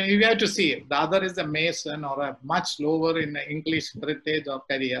question. I mean, you have to see it. The other is a mason or a much lower in English heritage or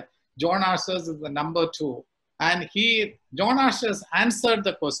career. John Arshers is the number 2. And John Arshers answered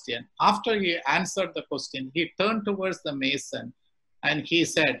the question. After he answered the question, he turned towards the mason and he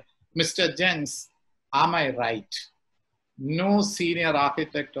said, "Mr. Jenks, am I right? No senior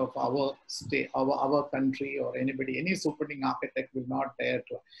architect of our state, our country, or anybody, any superintending architect will not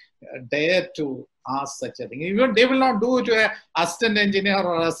dare to ask such a thing. Even they will not do it to an assistant engineer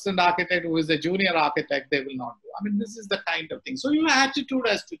or assistant architect who is a junior architect. They will not do. I mean, this is the kind of thing. So your attitude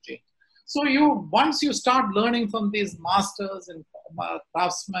has to change. So once you start learning from these masters and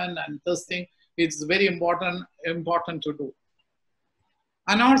craftsmen and this thing, it's very important to do.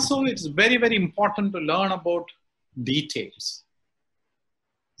 And also, it's very, very important to learn about details.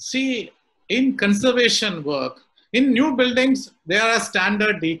 See, in conservation work, in new buildings, there are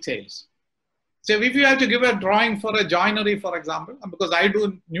standard details. So if you have to give a drawing for a joinery, for example, because I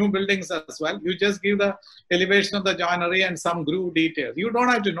do new buildings as well, you just give the elevation of the joinery and some groove details. You don't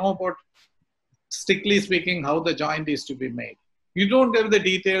have to know about, strictly speaking, how the joint is to be made. You don't give the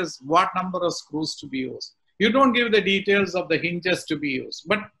details, what number of screws to be used. You don't give the details of the hinges to be used.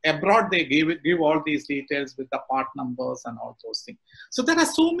 But abroad, they give all these details with the part numbers and all those things. So there are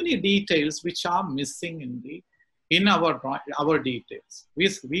so many details which are missing in our details.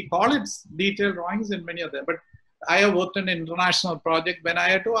 We call it detailed drawings in many of them. But I have worked on an international project when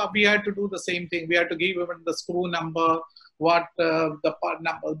we had to do the same thing. We had to give even the screw number, what the part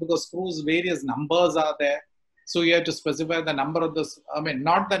number, because screws, various numbers are there. So you have to specify the number of this,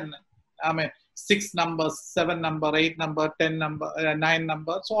 not the, 6 numbers, 7 number, 8 number, 10 number, 9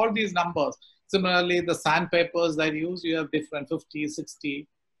 number. So all these numbers. Similarly, the sandpapers that you use, you have different 50, 60,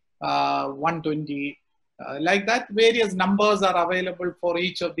 120. Like that, various numbers are available for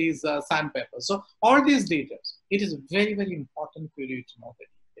each of these sandpapers. So all these details, it is very, very important for you to know the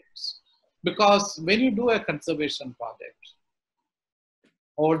details. Because when you do a conservation project,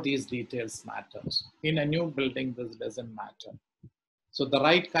 all these details matters. In a new building, this doesn't matter. So the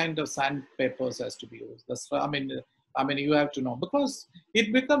right kind of sandpapers has to be used. That's, you have to know, because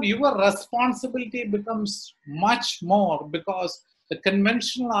it becomes, your responsibility becomes much more, because the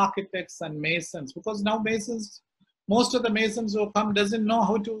conventional architects and masons, because now masons, most of the masons who come doesn't know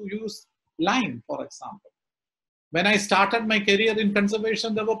how to use lime, for example. When I started my career in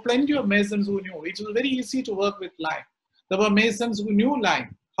conservation, there were plenty of masons who knew. It was very easy to work with lime. There were masons who knew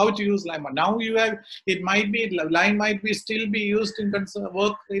lime, how to use lime. Now you have, it might be, lime might be still be used in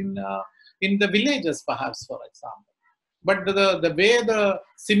work in the villages, perhaps, for example. But the way the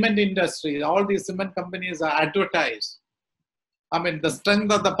cement industry, all these cement companies are advertised, the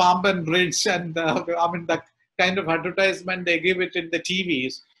strength of the Pamban Bridge and the kind of advertisement they give it in the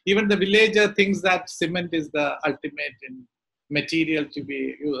TVs, even the villager thinks that cement is the ultimate in material to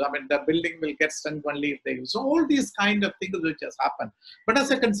be used. The building will get strength only if they use. So all these kind of things which has happened. But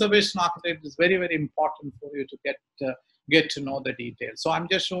as a conservation architect, it's very, very important for you to get to know the details. So I'm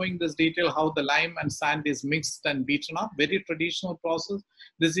just showing this detail, how the lime and sand is mixed and beaten up. Very traditional process.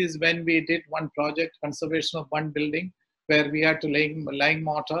 This is when we did one project, conservation of one building, where we had to lime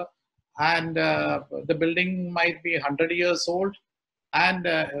mortar, and the building might be 100 years old, and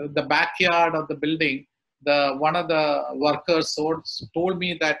the backyard of the building, one of the workers told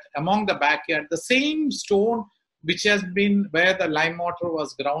me that among the backyard, the same stone which has been where the lime mortar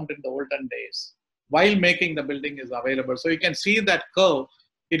was ground in the olden days, while making the building, is available. So you can see that curve.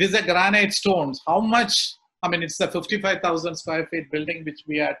 It is a granite stones. How much? It's a 55,000 square feet building which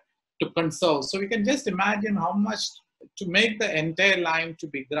we had to conserve. So you can just imagine how much to make the entire lime to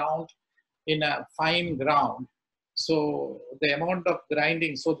be ground in a fine ground. So the amount of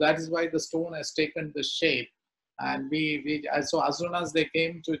grinding, so that is why the stone has taken the shape. And so as soon as they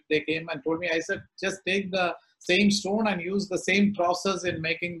came and told me, I said, just take the same stone and use the same process in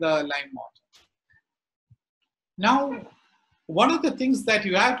making the lime mortar. Now, one of the things that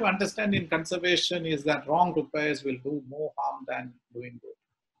you have to understand in conservation is that wrong repairs will do more harm than doing good.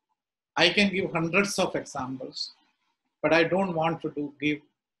 I can give hundreds of examples, but I don't want to give,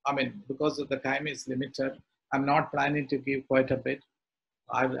 because of the time is limited, I'm not planning to give quite a bit.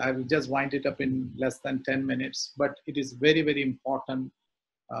 I will just wind it up in less than 10 minutes, but it is very, very important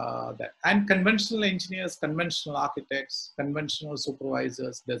that, and conventional engineers, conventional architects, conventional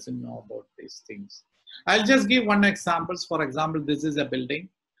supervisors doesn't know about these things. I'll just give one example. For example, this is a building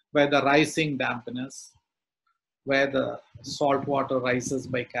where the rising dampness, where the salt water rises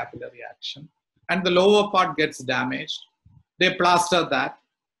by capillary action, and the lower part gets damaged. They plaster that.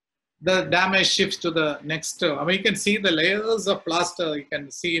 The damage shifts to the next. You can see the layers of plaster. You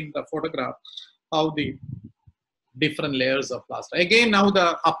can see in the photograph how the different layers of plaster. Again, now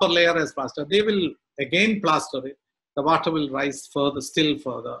the upper layer is plaster. They will again plaster it. The water will rise further, still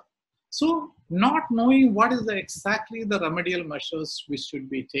further. So, not knowing what is exactly the remedial measures which should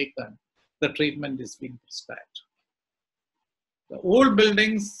be taken, the treatment is being prescribed. The old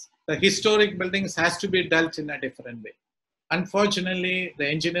buildings, the historic buildings has to be dealt in a different way. Unfortunately, the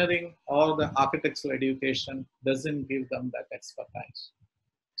engineering or the architectural education doesn't give them that expertise.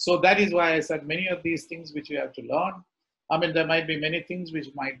 So that is why I said many of these things which you have to learn. There might be many things which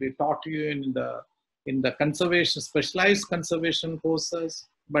might be taught to you in the conservation, specialized conservation courses,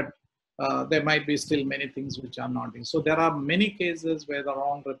 but there might be still many things which are not being. So there are many cases where the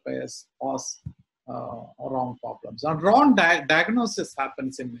wrong repairs cause wrong problems. And wrong diagnosis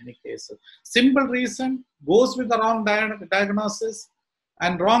happens in many cases. Simple reason goes with the wrong diagnosis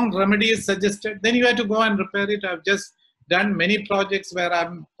and wrong remedy is suggested. Then you have to go and repair it. I've just done many projects where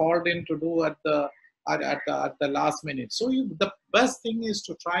I'm called in to do at the last minute. So the best thing is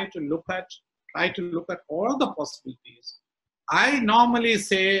to try to look at all the possibilities. I normally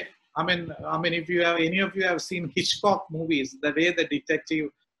say, if you have, any of you have seen Hitchcock movies, the way the detective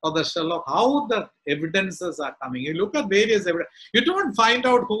or the Sherlock, how the evidences are coming. You look at various evidence. You don't find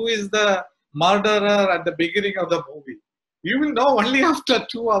out who is the murderer at the beginning of the movie. You will know only after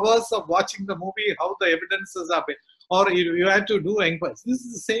 2 hours of watching the movie how the evidences are, or you have to do inquiries. This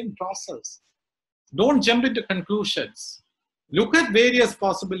is the same process. Don't jump into conclusions. Look at various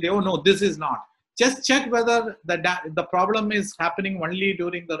possibilities. Oh no, this is not. Just check whether the problem is happening only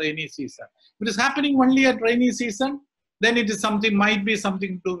during the rainy season. If it is happening only at rainy season, then it is might be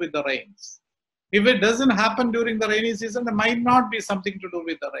something to do with the rains. If it doesn't happen during the rainy season, there might not be something to do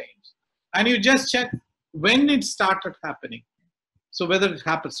with the rains. And you just check when it started happening. So whether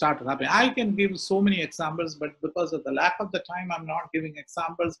it started happening. I can give so many examples, but because of the lack of the time, I'm not giving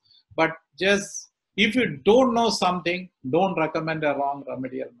examples. But just, if you don't know something, don't recommend a wrong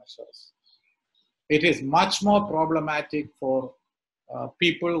remedial measures. It is much more problematic for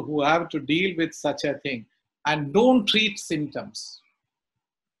people who have to deal with such a thing. And don't treat symptoms.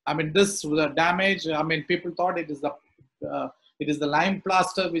 I mean, this damage, I mean, people thought it is the lime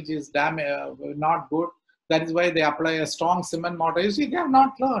plaster which is not good. That is why they apply a strong cement mortar. You see, they have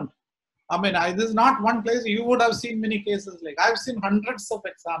not learned. I mean, this is not one place. You would have seen many cases like, I've seen hundreds of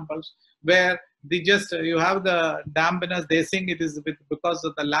examples where you have the dampness. They think it is because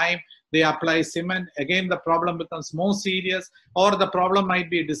of the lime. They apply cement. Again, the problem becomes more serious, or the problem might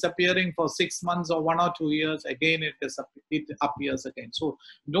be disappearing for 6 months or 1 or 2 years. Again, it appears again. So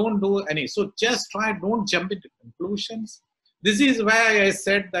don't do any. So just don't jump into conclusions. This is why I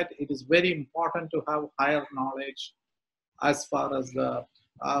said that it is very important to have higher knowledge as far as the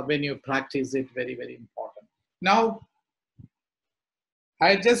when you practice it, very, very important. Now,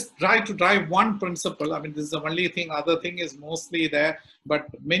 I just try to drive one principle. I mean, this is the only thing. Other thing is mostly there, but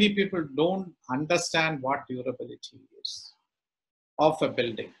many people don't understand what durability is of a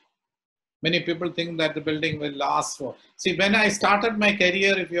building. Many people think that the building will last for. See, when I started my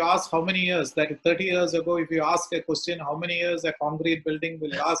career, if you ask how many years, that 30 years ago, if you ask a question, how many years a concrete building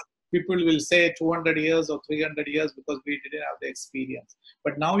will last, people will say 200 years or 300 years because we didn't have the experience.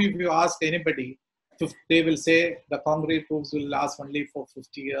 But now if you ask anybody, they will say the concrete roofs will last only for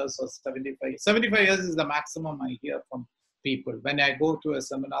 50 years or 75. 75 years is the maximum I hear from people. When I go to a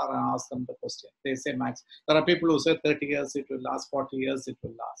seminar and ask them the question, they say max. There are people who say 30 years it will last, 40 years it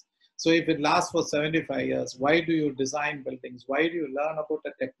will last. So if it lasts for 75 years, why do you design buildings? Why do you learn about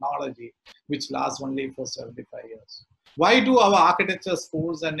a technology which lasts only for 75 years? Why do our architecture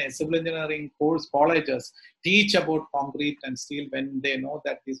schools and civil engineering colleges teach about concrete and steel when they know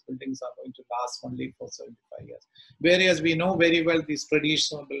that these buildings are going to last only for 75 years? Whereas we know very well these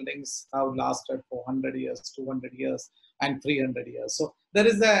traditional buildings have lasted for 100 years, 200 years, and 300 years. So there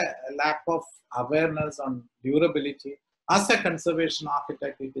is a lack of awareness on durability. As a conservation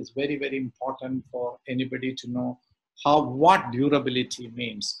architect, it is very, very important for anybody to know what durability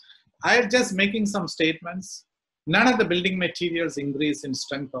means. I'm just making some statements. None of the building materials increase in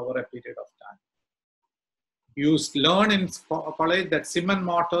strength over a period of time. You learn in college that cement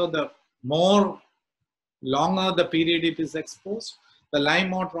mortar, the longer the period it is exposed, the lime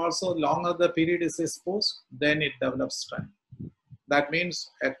mortar also, longer the period is exposed, then it develops strength. That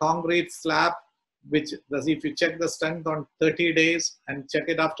means a concrete slab, which if you check the strength on 30 days and check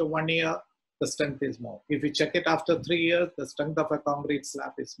it after 1 year, the strength is more. If you check it after 3 years, the strength of a concrete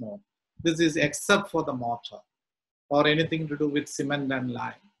slab is more. This is except for the mortar or anything to do with cement and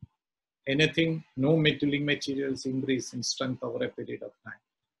lime. Anything, no building materials increase in strength over a period of time.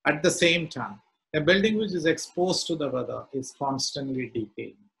 At the same time, a building which is exposed to the weather is constantly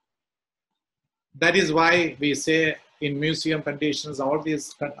decaying. That is why we say in museum conditions, all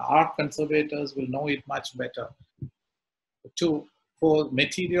these art conservators will know it much better. For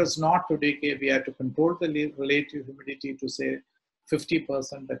materials not to decay, we have to control the relative humidity to say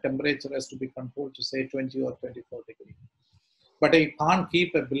 50%. The temperature has to be controlled to say 20 or 24 degrees. But I can't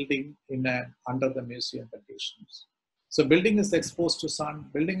keep a building under the museum conditions. So building is exposed to sun,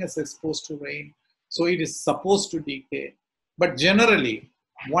 building is exposed to rain. So it is supposed to decay. But generally,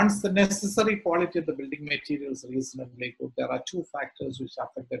 once the necessary quality of the building material is reasonably good, there are two factors which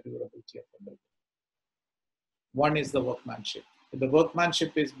affect the durability of the building. One is the workmanship. If the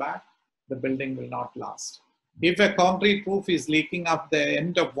workmanship is bad, the building will not last. If a concrete roof is leaking at the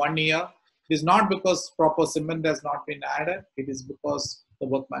end of 1 year, it is not because proper cement has not been added. It is because the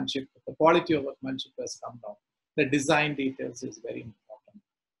workmanship, the quality of workmanship has come down. The design details is very important.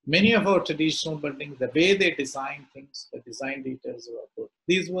 Many of our traditional buildings, the way they design things, the design details were good.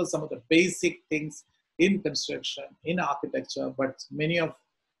 These were some of the basic things in construction, in architecture, but many of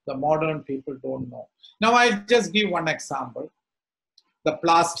the modern people don't know. Now, I just give one example. The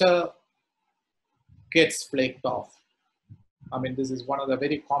plaster gets flaked off. I mean, this is one of the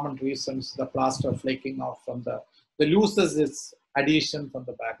very common reasons the plaster flaking off from the loses its adhesion from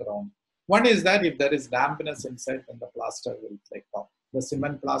the background. One is that if there is dampness inside, then the plaster will flake off. The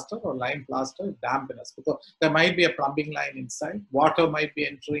cement plaster or lime plaster, dampness, because there might be a plumbing line inside, water might be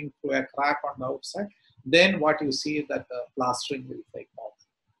entering through a crack on the outside. Then what you see is that the plastering will flake off.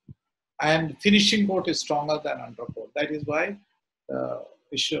 and finishing coat is stronger than undercoat. That is why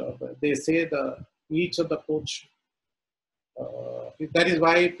they say each of the coats. That is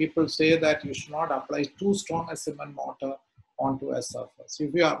why people say that you should not apply too strong a cement mortar onto a surface.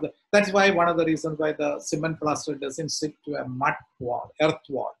 If you have that's why one of the reasons why the cement plaster doesn't stick to a mud wall, earth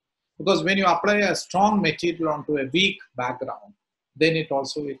wall, because when you apply a strong material onto a weak background, then it will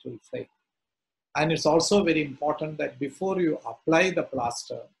flake. And it's also very important that before you apply the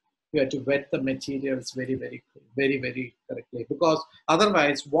plaster, you have to wet the materials very correctly, because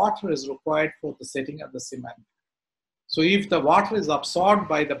otherwise water is required for the setting of the cement. So if the water is absorbed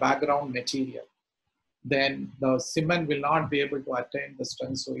by the background material, then the cement will not be able to attain the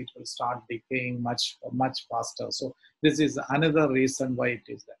strength, so it will start decaying much faster. So this is another reason why it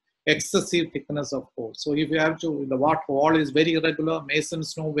is there. Excessive thickness of coat. So if you have to, the wall is very irregular,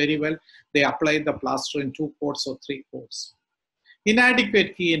 masons know very well, they apply the plaster in 2 coats or 3 coats.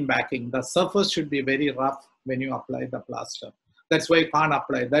 Inadequate key in backing. The surface should be very rough when you apply the plaster. That's why you can't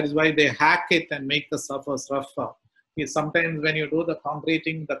apply. That is why they hack it and make the surface rougher. Sometimes when you do the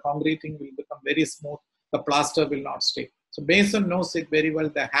concreting will become very smooth. The plaster will not stick. So mason knows it very well,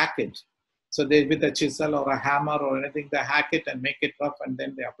 they hack it. So they, with a chisel or a hammer or anything, they hack it and make it rough and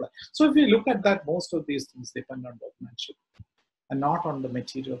then they apply. So if you look at that, most of these things depend on workmanship and not on the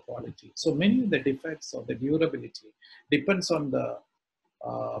material quality. So many of the defects or the durability depends on the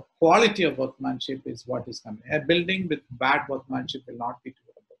quality of workmanship is what is coming. A building with bad workmanship will not be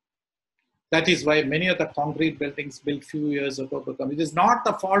durable. That is why many of the concrete buildings built few years ago become, it is not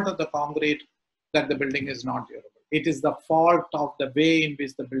the fault of the concrete that the building is not durable. It is the fault of the way in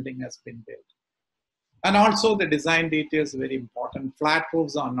which the building has been built. And also the design details very important. Flat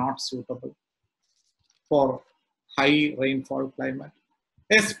roofs are not suitable for high rainfall climate.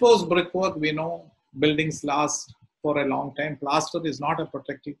 Exposed brickwork, we know buildings last for a long time. Plaster is not a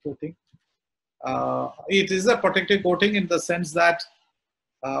protective coating. It is a protective coating in the sense that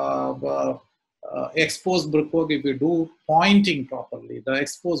exposed brickwork, if you do pointing properly, the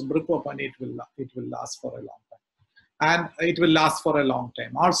exposed brickwork on it will last for a long time. And it will last for a long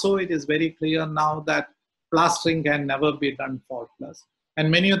time. Also, it is very clear now that plastering can never be done faultless.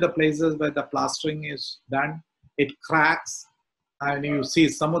 And many of the places where the plastering is done, it cracks. And you see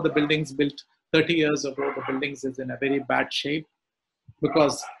some of the buildings built 30 years ago, the buildings is in a very bad shape.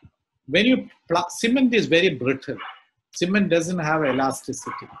 Because when cement is very brittle. Cement doesn't have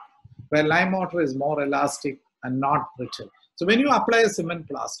elasticity, where lime mortar is more elastic and not brittle. So when you apply a cement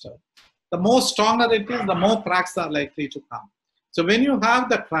plaster, the more stronger it is, the more cracks are likely to come. So when you have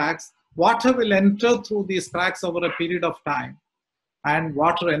the cracks, water will enter through these cracks over a period of time, and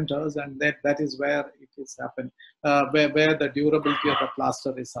water enters, and that is where it is happening, where the durability of the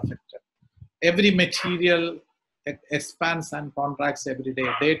plaster is affected. Every material expands and contracts every day.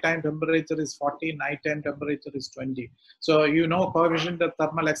 Daytime temperature is 40, nighttime temperature is 20. So you know coefficient of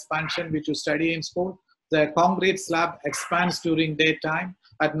thermal expansion, which you study in school. The concrete slab expands during daytime.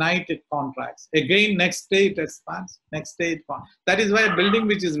 At night it contracts. Again, next day it expands. Next day it contracts. That is why a building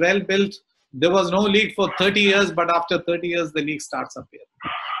which is well built, there was no leak for 30 years, but after 30 years the leak starts appearing.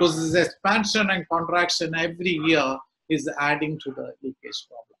 Because this expansion and contraction every year is adding to the leakage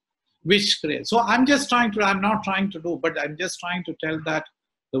problem. Which creates. So I'm not trying to do, but I'm just trying to tell that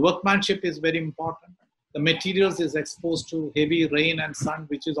the workmanship is very important. The materials is exposed to heavy rain and sun,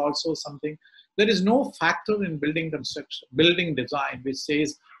 which is also something. There is no factor in building construction, building design, which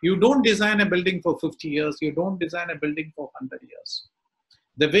says you don't design a building for 50 years, you don't design a building for 100 years.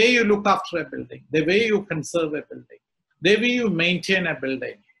 The way you look after a building, the way you conserve a building, the way you maintain a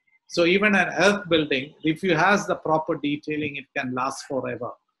building. So even an earth building, if you have the proper detailing, it can last forever.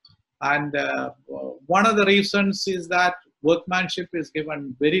 And one of the reasons is that workmanship is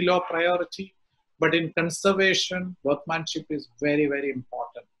given very low priority, but in conservation, workmanship is very, very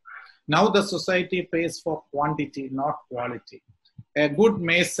important. Now the society pays for quantity, not quality. A good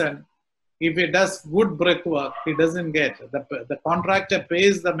mason, if he does good brickwork, he doesn't get. The contractor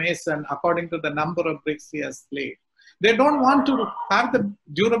pays the mason according to the number of bricks he has laid. They don't want to have the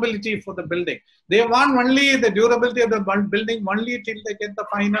durability for the building. They want only the durability of the building only till they get the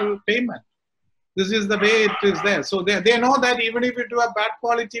final payment. This is the way it is there. So they know that even if you do a bad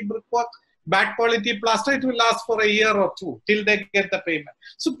quality brickwork, bad quality plaster, it will last for a year or two till they get the payment.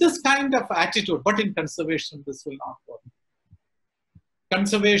 So this kind of attitude, but in conservation, this will not work.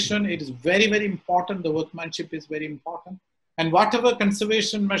 Conservation, it is very, very important. The workmanship is very important. And whatever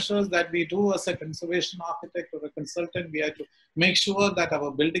conservation measures that we do as a conservation architect or a consultant, we have to make sure that our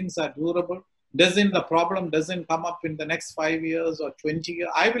buildings are durable. The problem doesn't come up in the next 5 years or 20 years.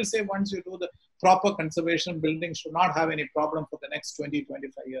 I will say once you do the proper conservation building should not have any problem for the next 20,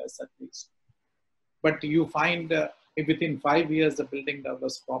 25 years at least. But you find within 5 years, the building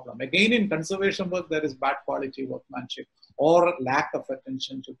develops problem. Again, in conservation work, there is bad quality workmanship or lack of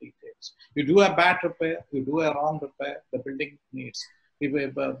attention to details. You do a bad repair, you do a wrong repair, the building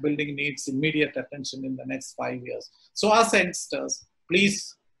needs immediate attention in the next 5 years. So as youngsters,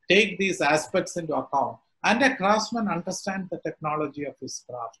 please take these aspects into account. And a craftsman understands the technology of his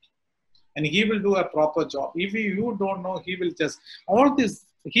craft. And he will do a proper job. If you don't know, he will just, all this,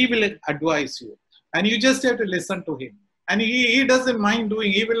 he will advise you. And you just have to listen to him. And he doesn't mind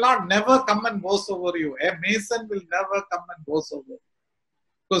doing, he will not never come and boast over you. A mason will never come and boast over you.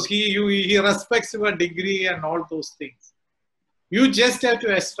 Because he respects your degree and all those things. You just have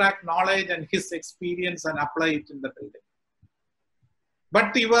to extract knowledge and his experience and apply it in the building.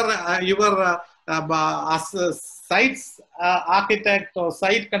 But as a site architect or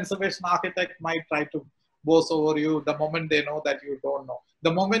site conservation architect might try to boast over you the moment they know that you don't know.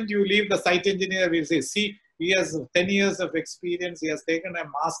 The moment you leave, the site engineer will say, see, he has 10 years of experience, he has taken a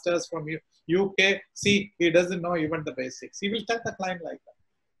master's from UK, see, he doesn't know even the basics. He will tell the client like that.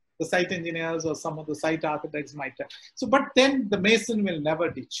 The site engineers or some of the site architects might tell. So, but then the mason will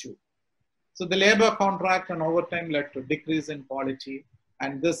never teach you. So the labor contract and overtime led to decrease in quality.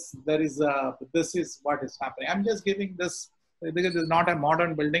 And this is what is happening. I'm just giving this because it's not a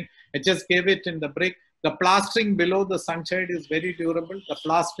modern building. I just gave it in the brick. The plastering below the sunshade is very durable. The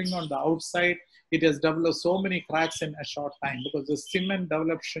plastering on the outside, it has developed so many cracks in a short time because the cement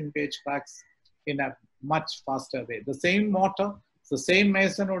develops shrinkage cracks in a much faster way. The same mortar, the same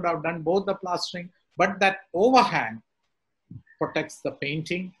mason would have done both the plastering, but that overhang protects the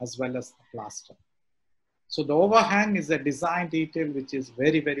painting as well as the plaster. So the overhang is a design detail which is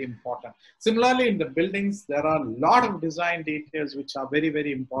very, very important. Similarly, in the buildings, there are a lot of design details which are very,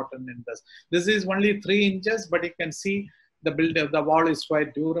 very important in this. This is only 3 inches, but you can see the wall is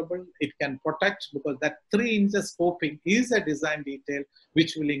quite durable. It can protect because that 3 inches scoping is a design detail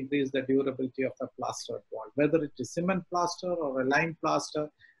which will increase the durability of a plastered wall. Whether it is cement plaster or a lime plaster,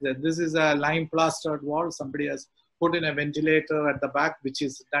 this is a lime plastered wall. Somebody has put in a ventilator at the back, which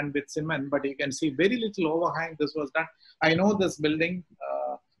is done with cement, but you can see very little overhang. This was done. I know this building,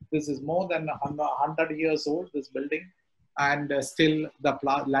 this is more than 100 years old, this building, and still the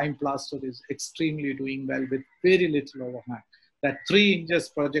lime plaster is extremely doing well with very little overhang. That 3 inches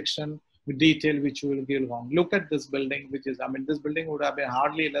projection with detail which you will give wrong. Look at this building, which is, I mean, this building would have been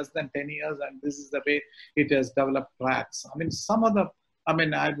hardly less than 10 years, and this is the way it has developed cracks. I mean, some of the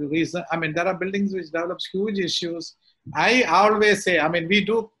there are buildings which develops huge issues. I always say, we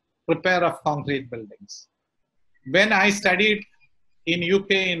do repair of concrete buildings. When I studied in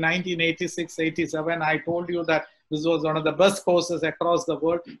UK in 1986-87, I told you that this was one of the best courses across the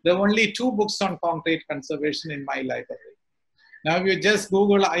world. There were only 2 books on concrete conservation in my library. Now, if you just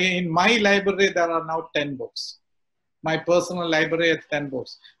Google, in my library, there are now 10 books. My personal library has 10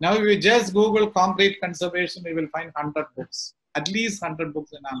 books. Now, if you just Google concrete conservation, you will find 100 books. At least 100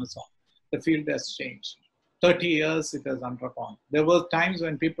 books in Amazon. The field has changed. 30 years it has undergone. There were times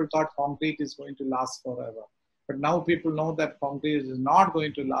when people thought concrete is going to last forever. But now people know that concrete is not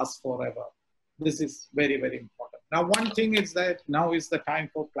going to last forever. This is very, very important. Now, one thing is that now is the time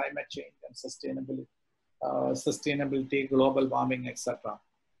for climate change and sustainability, global warming, etc.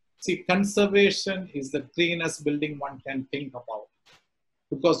 See, conservation is the greenest building one can think about.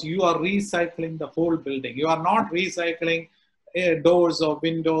 Because you are recycling the whole building. You are not recycling doors or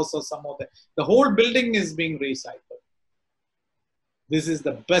windows or some of that. The whole building is being recycled. This is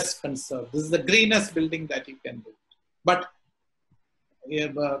the best conserve. This is the greenest building that you can do. But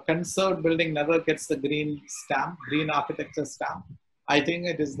if a conserved building never gets the green stamp, green architecture stamp, I think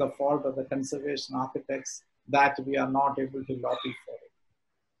it is the fault of the conservation architects that we are not able to lobby for it.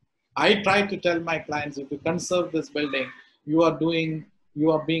 I try to tell my clients, if you conserve this building, you are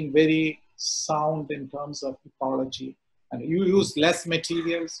being very sound in terms of ecology. And you use less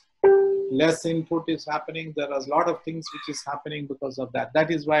materials, less input is happening. There are a lot of things which is happening because of that.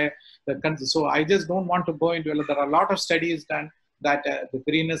 That is why, so I just don't want to go into it. There are a lot of studies done that the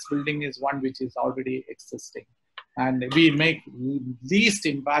greenest building is one which is already existing. And we make least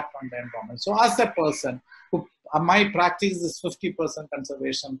impact on the environment. So as a person, my practice is 50%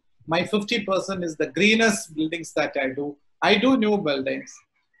 conservation. My 50% is the greenest buildings that I do. I do new buildings.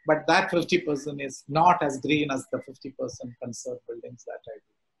 But that 50% is not as green as the 50% conserved buildings that I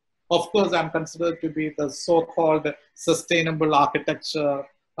do. Of course, I'm considered to be the so-called sustainable architecture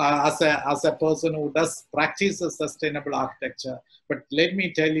as a person who does practice sustainable architecture. But let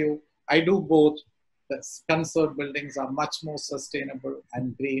me tell you, I do both The conserved buildings are much more sustainable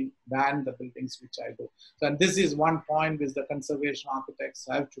and green than the buildings which I do. So, and this is one point which the conservation architects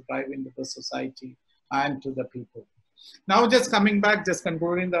have to drive into the society and to the people. Now, just coming back, just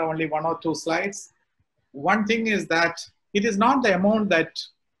concluding the only one or two slides. One thing is that it is not the amount that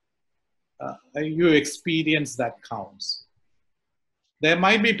you experience that counts. There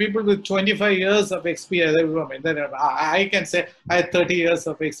might be people with 25 years of experience. I can say I had 30 years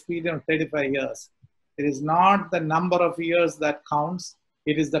of experience, 35 years. It is not the number of years that counts.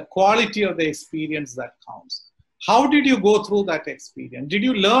 It is the quality of the experience that counts. How did you go through that experience? Did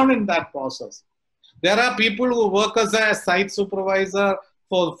you learn in that process? There are people who work as a site supervisor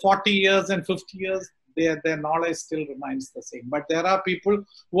for 40 years and 50 years. Their knowledge still remains the same. But there are people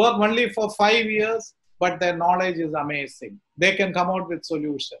who work only for 5 years, but their knowledge is amazing. They can come out with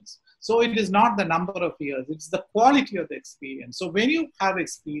solutions. So it is not the number of years, it's the quality of the experience. So when you have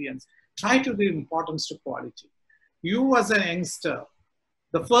experience, try to give importance to quality. You as an youngster,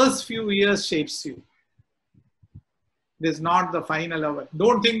 the first few years shapes you. It is not the final hour.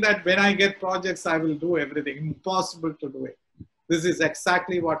 Don't think that when I get projects, I will do everything. Impossible to do it. This is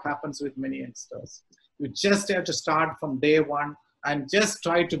exactly what happens with many youngsters. You just have to start from day one and just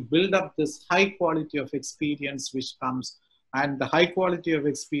try to build up this high quality of experience which comes. And the high quality of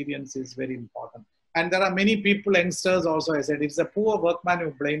experience is very important. And there are many people, youngsters also, I said, it's a poor workman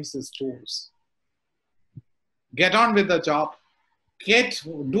who blames his tools. Get on with the job.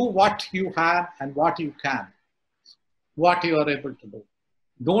 Do what you have and what you can, what you are able to do.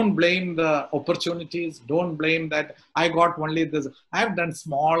 Don't blame the opportunities. Don't blame that I got only this. I've done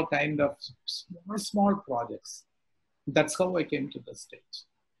small projects. That's how I came to the stage.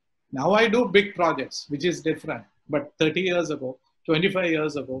 Now I do big projects, which is different. But 30 years ago, 25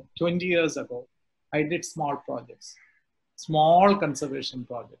 years ago, 20 years ago, I did small projects, small conservation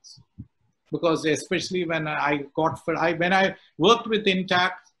projects. Because especially when I worked with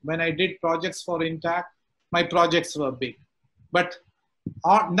Intact, when I did projects for Intact, my projects were big. But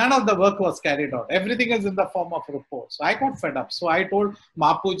none of the work was carried out. Everything is in the form of reports. So I got fed up. So I told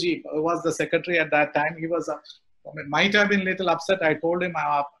Mapuji, who was the secretary at that time, he was might have been a little upset. I told him,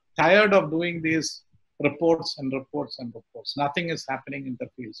 I'm tired of doing these reports and reports and reports. Nothing is happening in the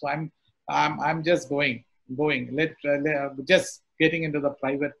field. So I'm just going, just getting into the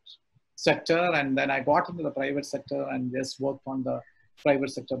private sector. And then I got into the private sector and just worked on the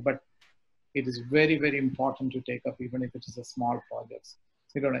private sector. But it is very, very important to take up, even if it is a small project.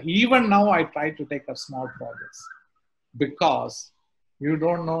 Even now, I try to take up small projects because you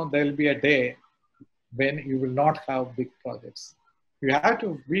don't know there'll be a day when you will not have big projects. You have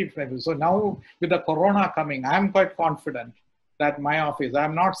to be flexible. So now with the corona coming, I'm quite confident that my office,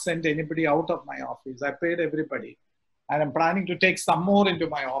 I'm not sent anybody out of my office. I paid everybody. And I'm planning to take some more into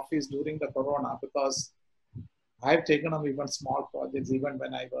my office during the corona because I've taken up even small projects, even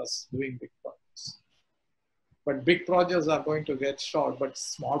when I was doing big projects. But big projects are going to get short, but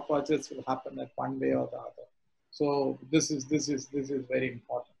small projects will happen at one way or the other. So this is very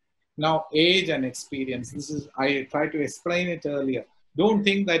important. Now, age and experience. I tried to explain it earlier. Don't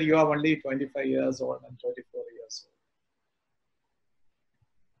think that you are only 25 years old and 24 years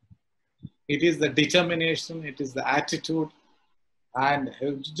old. It is the determination, it is the attitude, and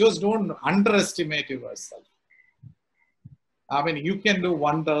just don't underestimate yourself. I mean, you can do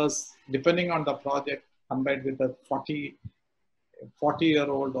wonders depending on the project compared with a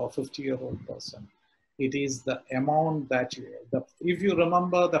 40-year-old or 50-year-old person. It is the amount that if you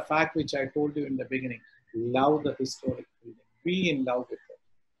remember the fact which I told you in the beginning, love the historic building, be in love with it.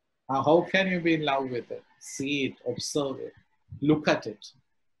 How can you be in love with it? See it, observe it, look at it.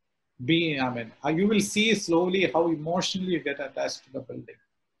 You will see slowly how emotionally you get attached to the building.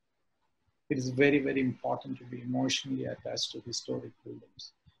 It is very, very important to be emotionally attached to historic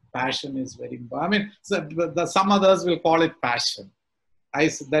buildings. Passion is very important. Some others will call it passion.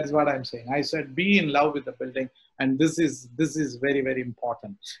 That's what I'm saying. I said, be in love with the building. And this is very, very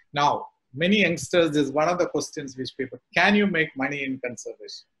important. Now, many youngsters, this is one of the questions which people, can you make money in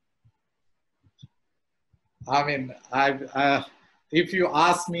conservation? If you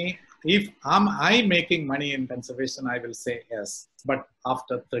ask me, am I making money in conservation, I will say yes, but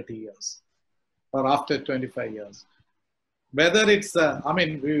after 30 years or after 25 years. Whether it's,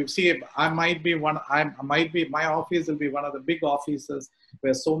 we see, my office will be one of the big offices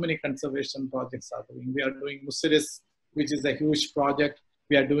where so many conservation projects are doing. We are doing Musiris, which is a huge project.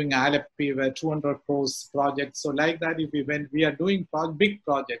 We are doing Alleppey, where 200 crores project. So like that, we are doing big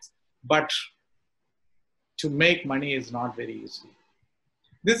projects, but to make money is not very easy.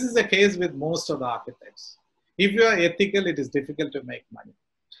 This is the case with most of the architects. If you are ethical, it is difficult to make money.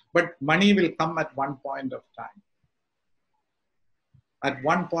 But money will come at one point of time. At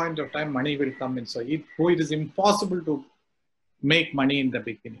one point of time, money will come in. So it is impossible to make money in the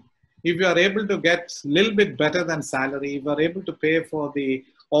beginning. If you are able to get a little bit better than salary, if you are able to pay for the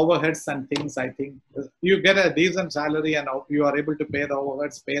overheads and things, I think you get a decent salary and you are able to pay the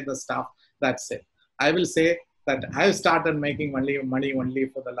overheads, pay the staff, that's it. I will say that I've started making money only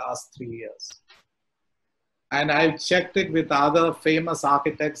for the last 3 years. And I've checked it with other famous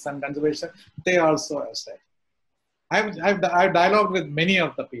architects and conservation. They also have said. I've dialogued with many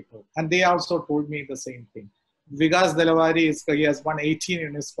of the people, and they also told me the same thing. Vikas Delavari, he has won 18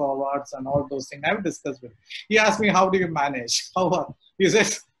 UNESCO awards and all those things. I've discussed with him. He asked me, how do you manage? He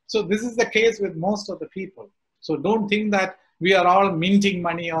says, so this is the case with most of the people. So don't think that we are all minting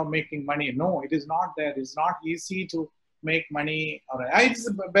money or making money. No, it is not there. It's not easy to make money.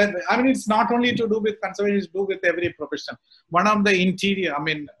 It's not only to do with conservation, it's to do with every profession. One of the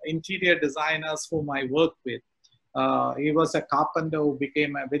interior designers whom I work with, he was a carpenter who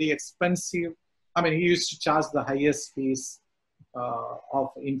became a very expensive. He used to charge the highest fees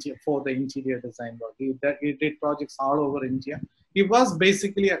for the interior design work. He did projects all over India. He was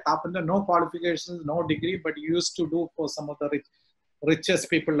basically a carpenter, no qualifications, no degree, but he used to do for some of the richest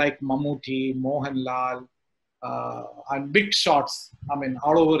people like Mammootty, Mohanlal, and big shots,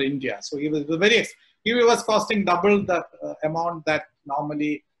 all over India. So he was he was costing double the amount that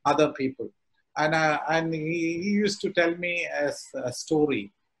normally other people. And he used to tell me as a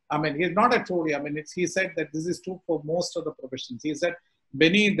story. He's not a story. He said that this is true for most of the professions. He said,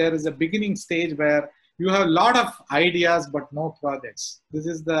 Benny, there is a beginning stage where you have a lot of ideas, but no projects.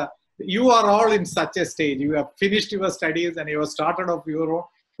 You are all in such a stage. You have finished your studies and you have started off your own.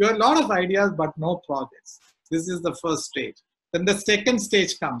 You have a lot of ideas, but no projects. This is the first stage. Then the second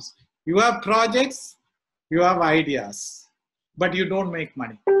stage comes. You have projects, you have ideas, but you don't make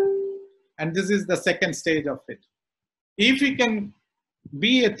money. And this is the second stage of it. If you can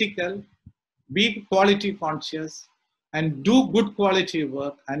be ethical, be quality conscious, and do good quality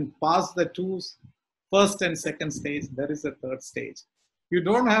work and pass the first and second stage, there is a third stage. You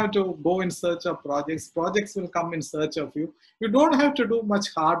don't have to go in search of projects. Projects will come in search of you. You don't have to do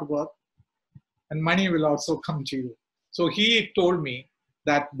much hard work, and money will also come to you. So he told me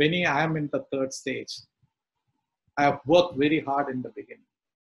that, Benny, I am in the third stage. I have worked very hard in the beginning.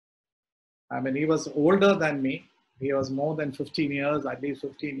 He was older than me. He was more than 15 years, at least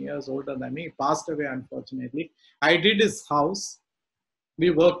 15 years older than me. He passed away, unfortunately. I did his house. We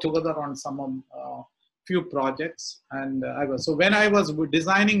worked together on some few projects. And so when I was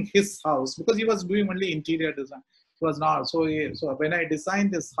designing his house, because he was doing only interior design, it was not. So when I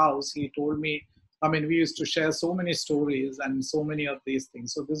designed this house, he told me, we used to share so many stories and so many of these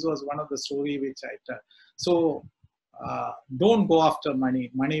things. So this was one of the stories which I tell. So don't go after money.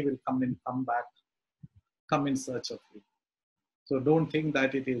 Money will come in search of you. So don't think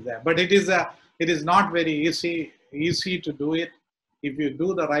that it is there. But it is not very easy to do it if you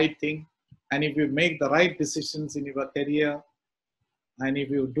do the right thing, and if you make the right decisions in your career, and if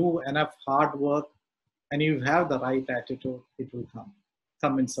you do enough hard work, and you have the right attitude, it will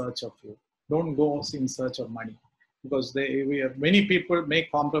come in search of you. Don't go in search of money, because many people make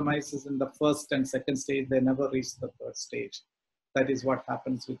compromises in the first and second stage. They never reach the third stage. That is what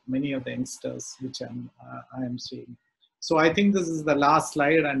happens with many of the youngsters, which I am seeing. So I think this is the last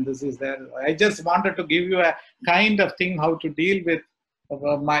slide, and this is there. I just wanted to give you a kind of thing how to deal with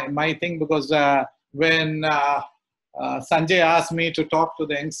my thing, because when Sanjay asked me to talk to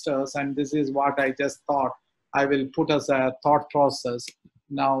the youngsters, and this is what I just thought I will put as a thought process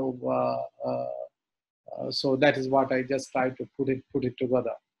now. So that is what I just tried to put it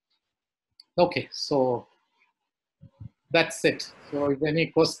together. Okay, so that's it. So if any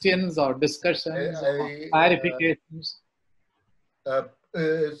questions or discussions or clarifications?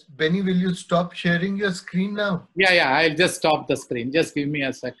 Benny, will you stop sharing your screen now? Yeah, I'll just stop the screen. Just give me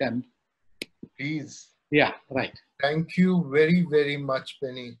a second. Please. Yeah, right. Thank you very, very much,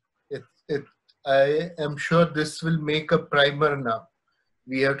 Benny. I am sure this will make a primer now.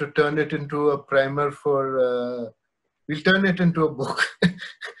 We have to turn it into a primer for, we'll turn it into a book.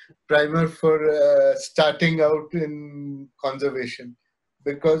 Primer for starting out in conservation.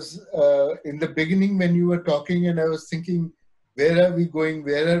 Because in the beginning when you were talking, and I was thinking, where are we going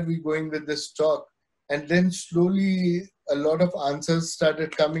with this talk? And then slowly a lot of answers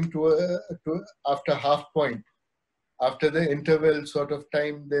started coming to after half point. After the interval sort of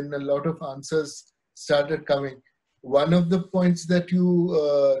time, then a lot of answers started coming. One of the points that you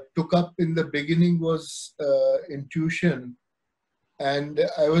took up in the beginning was intuition. And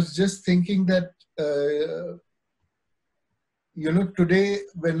I was just thinking that you know, today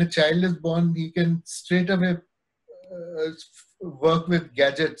when a child is born, he can straight away work with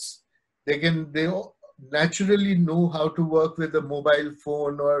gadgets. They naturally know how to work with a mobile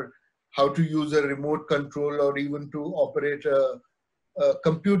phone, or how to use a remote control, or even to operate a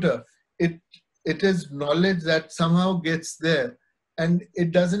computer. It is knowledge that somehow gets there, and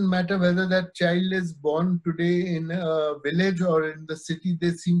it doesn't matter whether that child is born today in a village or in the city.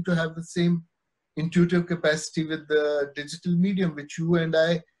 They seem to have the same intuitive capacity with the digital medium, which you and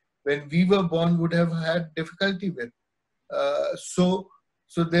I, when we were born, would have had difficulty with. So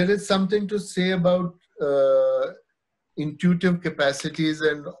there is something to say about intuitive capacities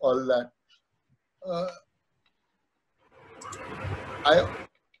and all that.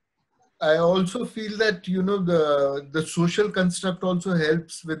 I also feel that, you know, the social construct also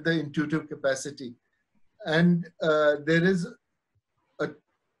helps with the intuitive capacity, and there is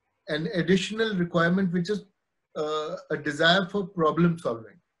an additional requirement, which is a desire for problem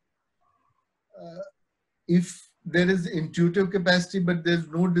solving. If there is intuitive capacity but there's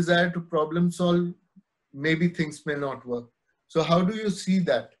no desire to problem solve, maybe things may not work. So how do you see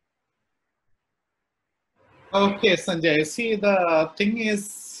that? Okay, Sanjay. See, the thing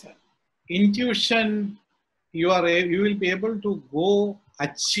is, intuition, you will be able to go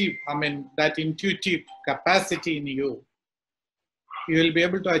achieve, I mean, that intuitive capacity in you. You will be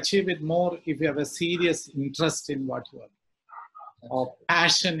able to achieve it more if you have a serious interest in what you are doing, or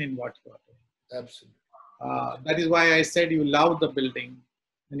passion in what you are doing. Absolutely. That is why I said you love the building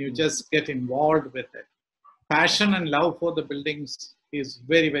and you just get involved with it. Passion and love for the buildings is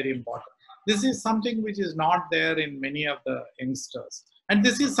very, very important. This is something which is not there in many of the youngsters. And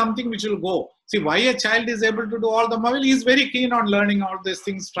this is something which will go. See, why a child is able to do all the marvel, he is very keen on learning all these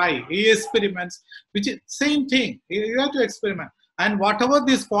things, try. He experiments, which is same thing. You have to experiment. And whatever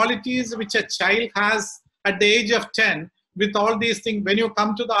these qualities which a child has at the age of 10, with all these things, when you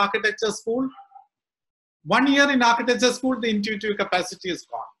come to the architecture school, 1 year in architecture school, the intuitive capacity is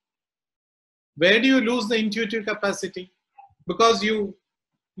gone. Where do you lose the intuitive capacity? Because you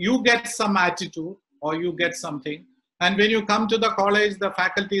get some attitude or you get something. And when you come to the college, the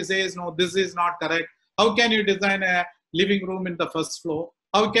faculty says, no, this is not correct. How can you design a living room in the first floor?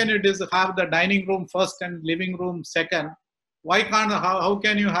 How can you have the dining room first and living room second? Why can't, how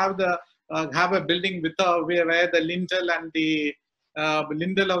can you have a building where the lintel and the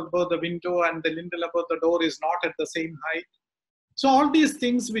lintel above the window and the lintel above the door is not at the same height? So all these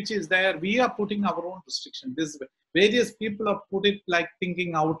things which is there, we are putting our own restriction. This various people have put it like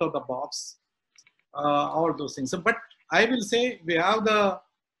thinking out of the box, all those things. So, but I will say we have the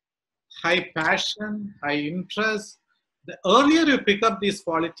high passion, high interest. The earlier you pick up these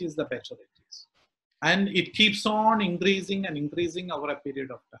qualities, the better it is. And it keeps on increasing and increasing over a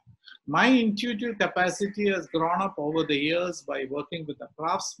period of time. My intuitive capacity has grown up over the years by working with the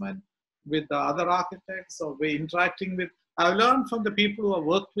craftsmen, with the other architects, or by interacting with. I've learned from the people who have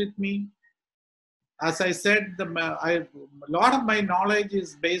worked with me. As I said, a lot of my knowledge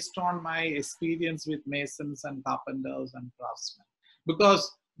is based on my experience with masons and carpenters and craftsmen, because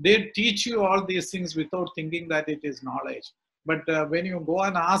they teach you all these things without thinking that it is knowledge. But when you go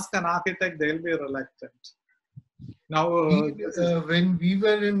and ask an architect, they'll be reluctant. Now, when we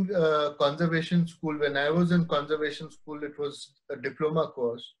were in conservation school, when I was in conservation school, it was a diploma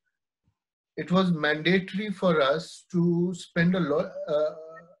course. It was mandatory for us to spend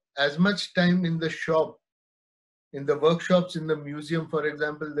as much time in the shop, in the workshops, in the museum. For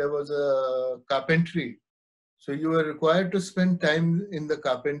example, there was a carpentry. So you were required to spend time in the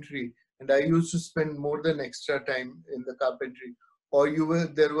carpentry. And I used to spend more than extra time in the carpentry. Or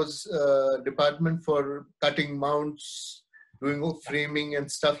there was a department for cutting mounts, doing framing and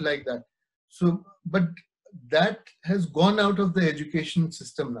stuff like that. So, but that has gone out of the education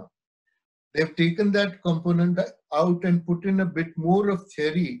system now. They've taken that component out and put in a bit more of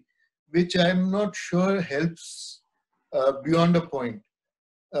theory, which I'm not sure helps beyond a point.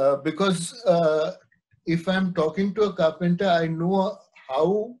 Because if I'm talking to a carpenter, I know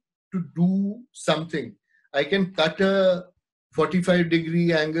how to do something. I can cut a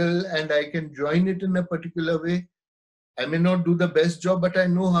 45-degree angle and I can join it in a particular way. I may not do the best job, but I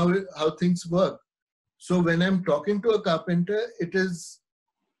know how things work. So when I'm talking to a carpenter,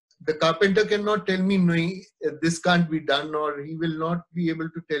 the carpenter cannot tell me, no, this can't be done, or he will not be able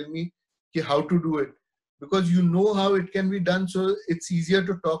to tell me how to do it, because you know how it can be done. So it's easier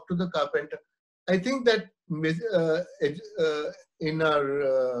to talk to the carpenter. I think that in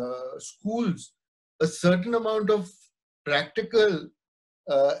our schools, a certain amount of practical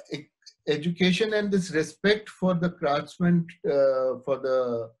education and this respect for the craftsmen, for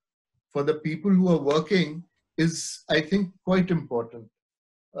the people who are working, is, I think, quite important.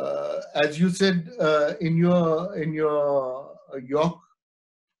 As you said, in your York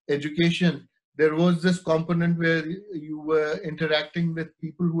education, there was this component where you were interacting with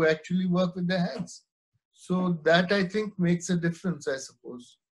people who actually work with their hands. So that, I think, makes a difference, I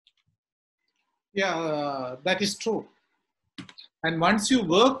suppose. Yeah, that is true. And once you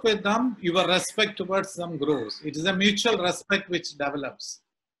work with them, your respect towards them grows. It is a mutual respect which develops.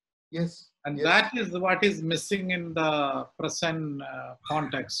 Yes. And yes. that is what is missing in the present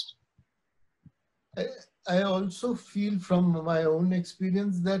context. I also feel from my own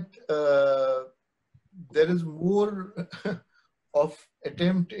experience that there is more of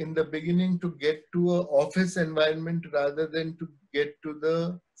attempt in the beginning to get to an office environment rather than to get to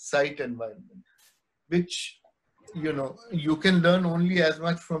the site environment, which, you know, you can learn only as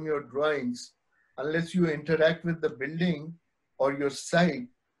much from your drawings unless you interact with the building or your site,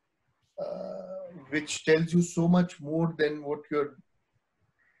 which tells you so much more than what you're,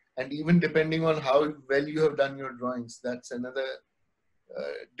 and even depending on how well you have done your drawings, that's another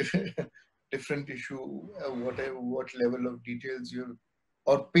different issue, what level of details you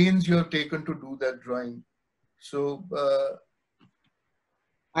or pains you have taken to do that drawing. So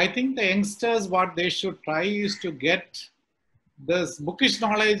I think the youngsters, what they should try is to get this bookish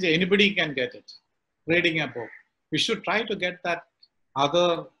knowledge. Anybody can get it, reading a book. We should try to get that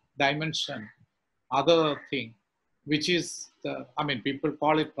other dimension, other thing, which is the, I mean, people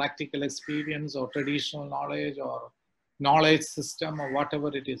call it practical experience or traditional knowledge or knowledge system or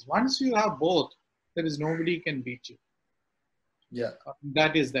whatever it is. Once you have both, there is nobody can beat you. yeah,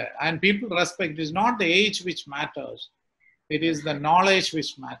 That is there. And people respect. It is not the age which matters. It is the knowledge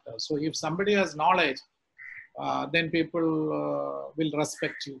which matters. So if somebody has knowledge, then people will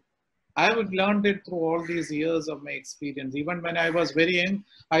respect you. I have learned it through all these years of my experience. Even when I was very young,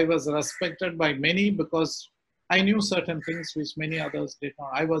 I was respected by many because I knew certain things which many others did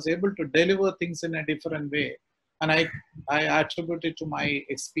not. I was able to deliver things in a different way. And I attribute it to my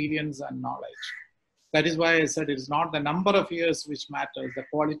experience and knowledge. That is why I said it is not the number of years which matters, the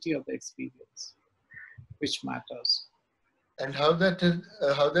quality of the experience which matters. and how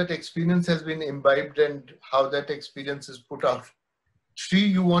that experience has been imbibed and how that experience is put out. Sri,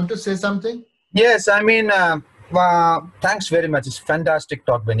 you want to say something? Yes, I mean, thanks very much. It's fantastic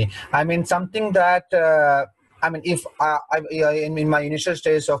talk, Benny. I mean, something that, I mean, if in my initial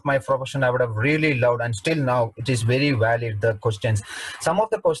stage of my profession, I would have really loved, and still now it is very valid, the questions. Some of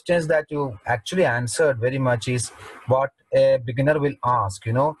the questions that you actually answered very much is what a beginner will ask,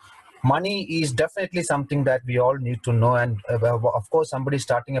 you know. Money is definitely something that we all need to know, and of course somebody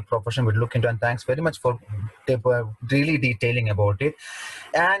starting a profession would look into, and thanks very much for really detailing about it.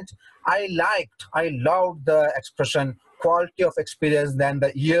 And I loved the expression quality of experience than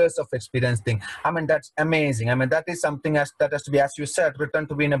the years of experience thing. I mean, that's amazing. I mean, that is something that has to be, as you said, written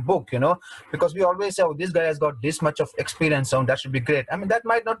to be in a book, you know, because we always say, oh, this guy has got this much of experience, so that should be great. I mean, that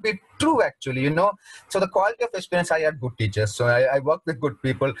might not be true actually, you know. So the quality of experience, I had good teachers, so I worked with good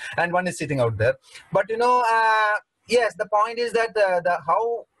people, and one is sitting out there. But you know, yes, the point is that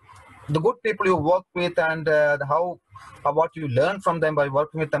the good people you work with and how what you learn from them by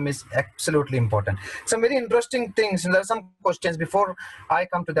working with them is absolutely important. Some very interesting things, and there are some questions before I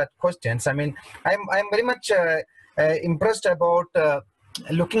come to that questions. I mean, I'm very much impressed about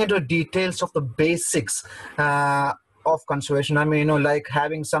looking into the details of the basics of conservation. I mean, you know, like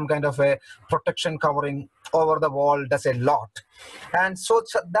having some kind of a protection covering over the wall does a lot, and so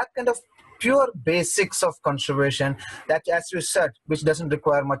that kind of pure basics of conservation that, as you said, which doesn't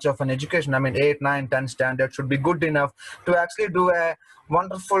require much of an education. I mean, 8, 9, 10 standard should be good enough to actually do a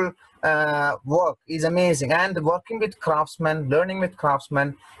wonderful work is amazing. And working with craftsmen, learning with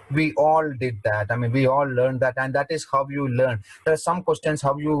craftsmen, we all did that. I mean, we all learned that, and that is how you learn. There are some questions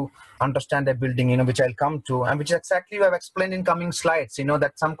how you understand a building, you know, which I'll come to, and which exactly you have explained in coming slides, you know,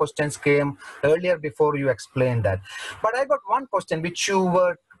 that some questions came earlier before you explained that. But I got one question which you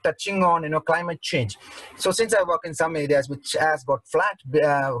were touching on, you know, climate change. So since I work in some areas which has got flat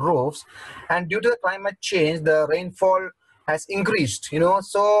roofs, and due to the climate change, the rainfall has increased, you know.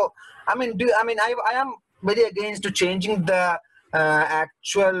 So I mean, I am very against to changing the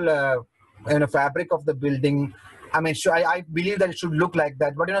actual you know, fabric of the building. I mean, I believe that it should look like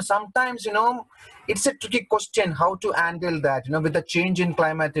that, but you know, sometimes, you know, it's a tricky question how to handle that, you know, with the change in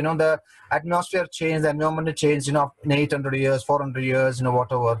climate, you know, the atmosphere change, the environment change, you know, in 800 years, 400 years, you know,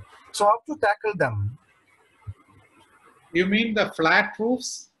 whatever. So how to tackle them? You mean the flat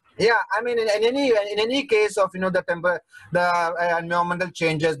roofs? Yeah, I mean, in any case of the environmental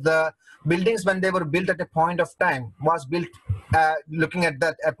changes, the buildings when they were built at a point of time was built looking at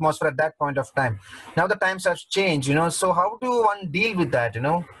that atmosphere at that point of time. Now the times have changed, So how do one deal with that,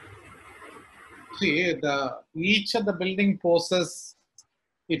 See, each of the building poses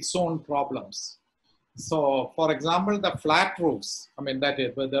its own problems. So, for example, the flat roofs. I mean,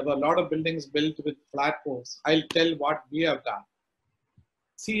 there were a lot of buildings built with flat roofs. I'll tell what we have done.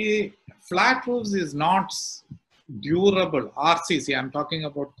 See, flat roofs is not durable. RCC, I'm talking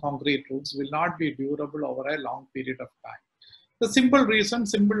about concrete roofs, will not be durable over a long period of time. The simple reason,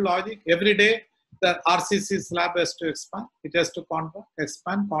 simple logic, every day the RCC slab has to expand. It has to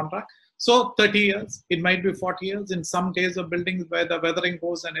expand, contract. So 30 years, it might be 40 years. In some case of buildings where the weathering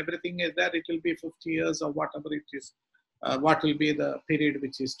goes and everything is there, it will be 50 years or whatever it is, what will be the period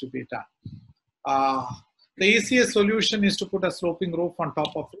which is to be done. The easiest solution is to put a sloping roof on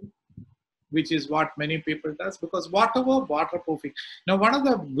top of it, which is what many people does, because whatever waterproofing. Now, one of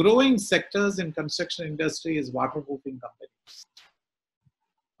the growing sectors in construction industry is waterproofing companies.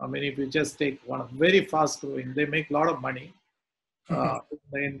 I mean, if you just take one of very fast growing, they make a lot of money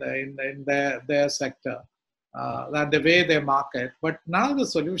in their sector, and the way they market. But none of the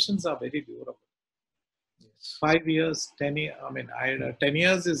solutions are very durable. Yes. 5 years, 10 years. I mean, 10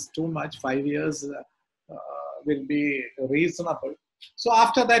 years is too much. 5 years will be reasonable. So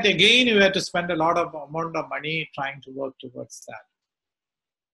after that, again, you have to spend a lot of amount of money trying to work towards that.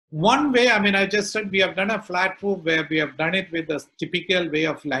 One way, I mean, I just said we have done a flat roof where we have done it with the typical way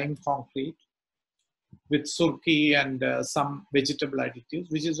of lime concrete with surki and some vegetable additives,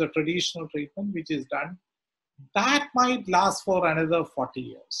 which is a traditional treatment which is done. That might last for another 40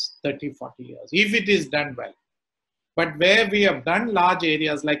 years, 30, 40 years, if it is done well. But where we have done large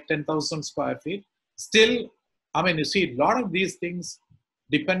areas like 10,000 square feet, still, I mean, you see, a lot of these things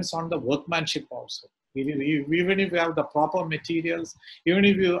depends on the workmanship also. Even if you have the proper materials, even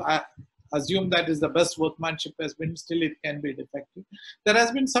if you assume that is the best workmanship has been, still it can be defective. There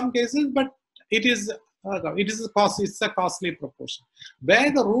has been some cases, but it's a costly proportion. Where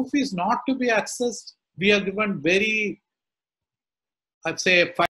the roof is not to be accessed, we are given very, I'd say,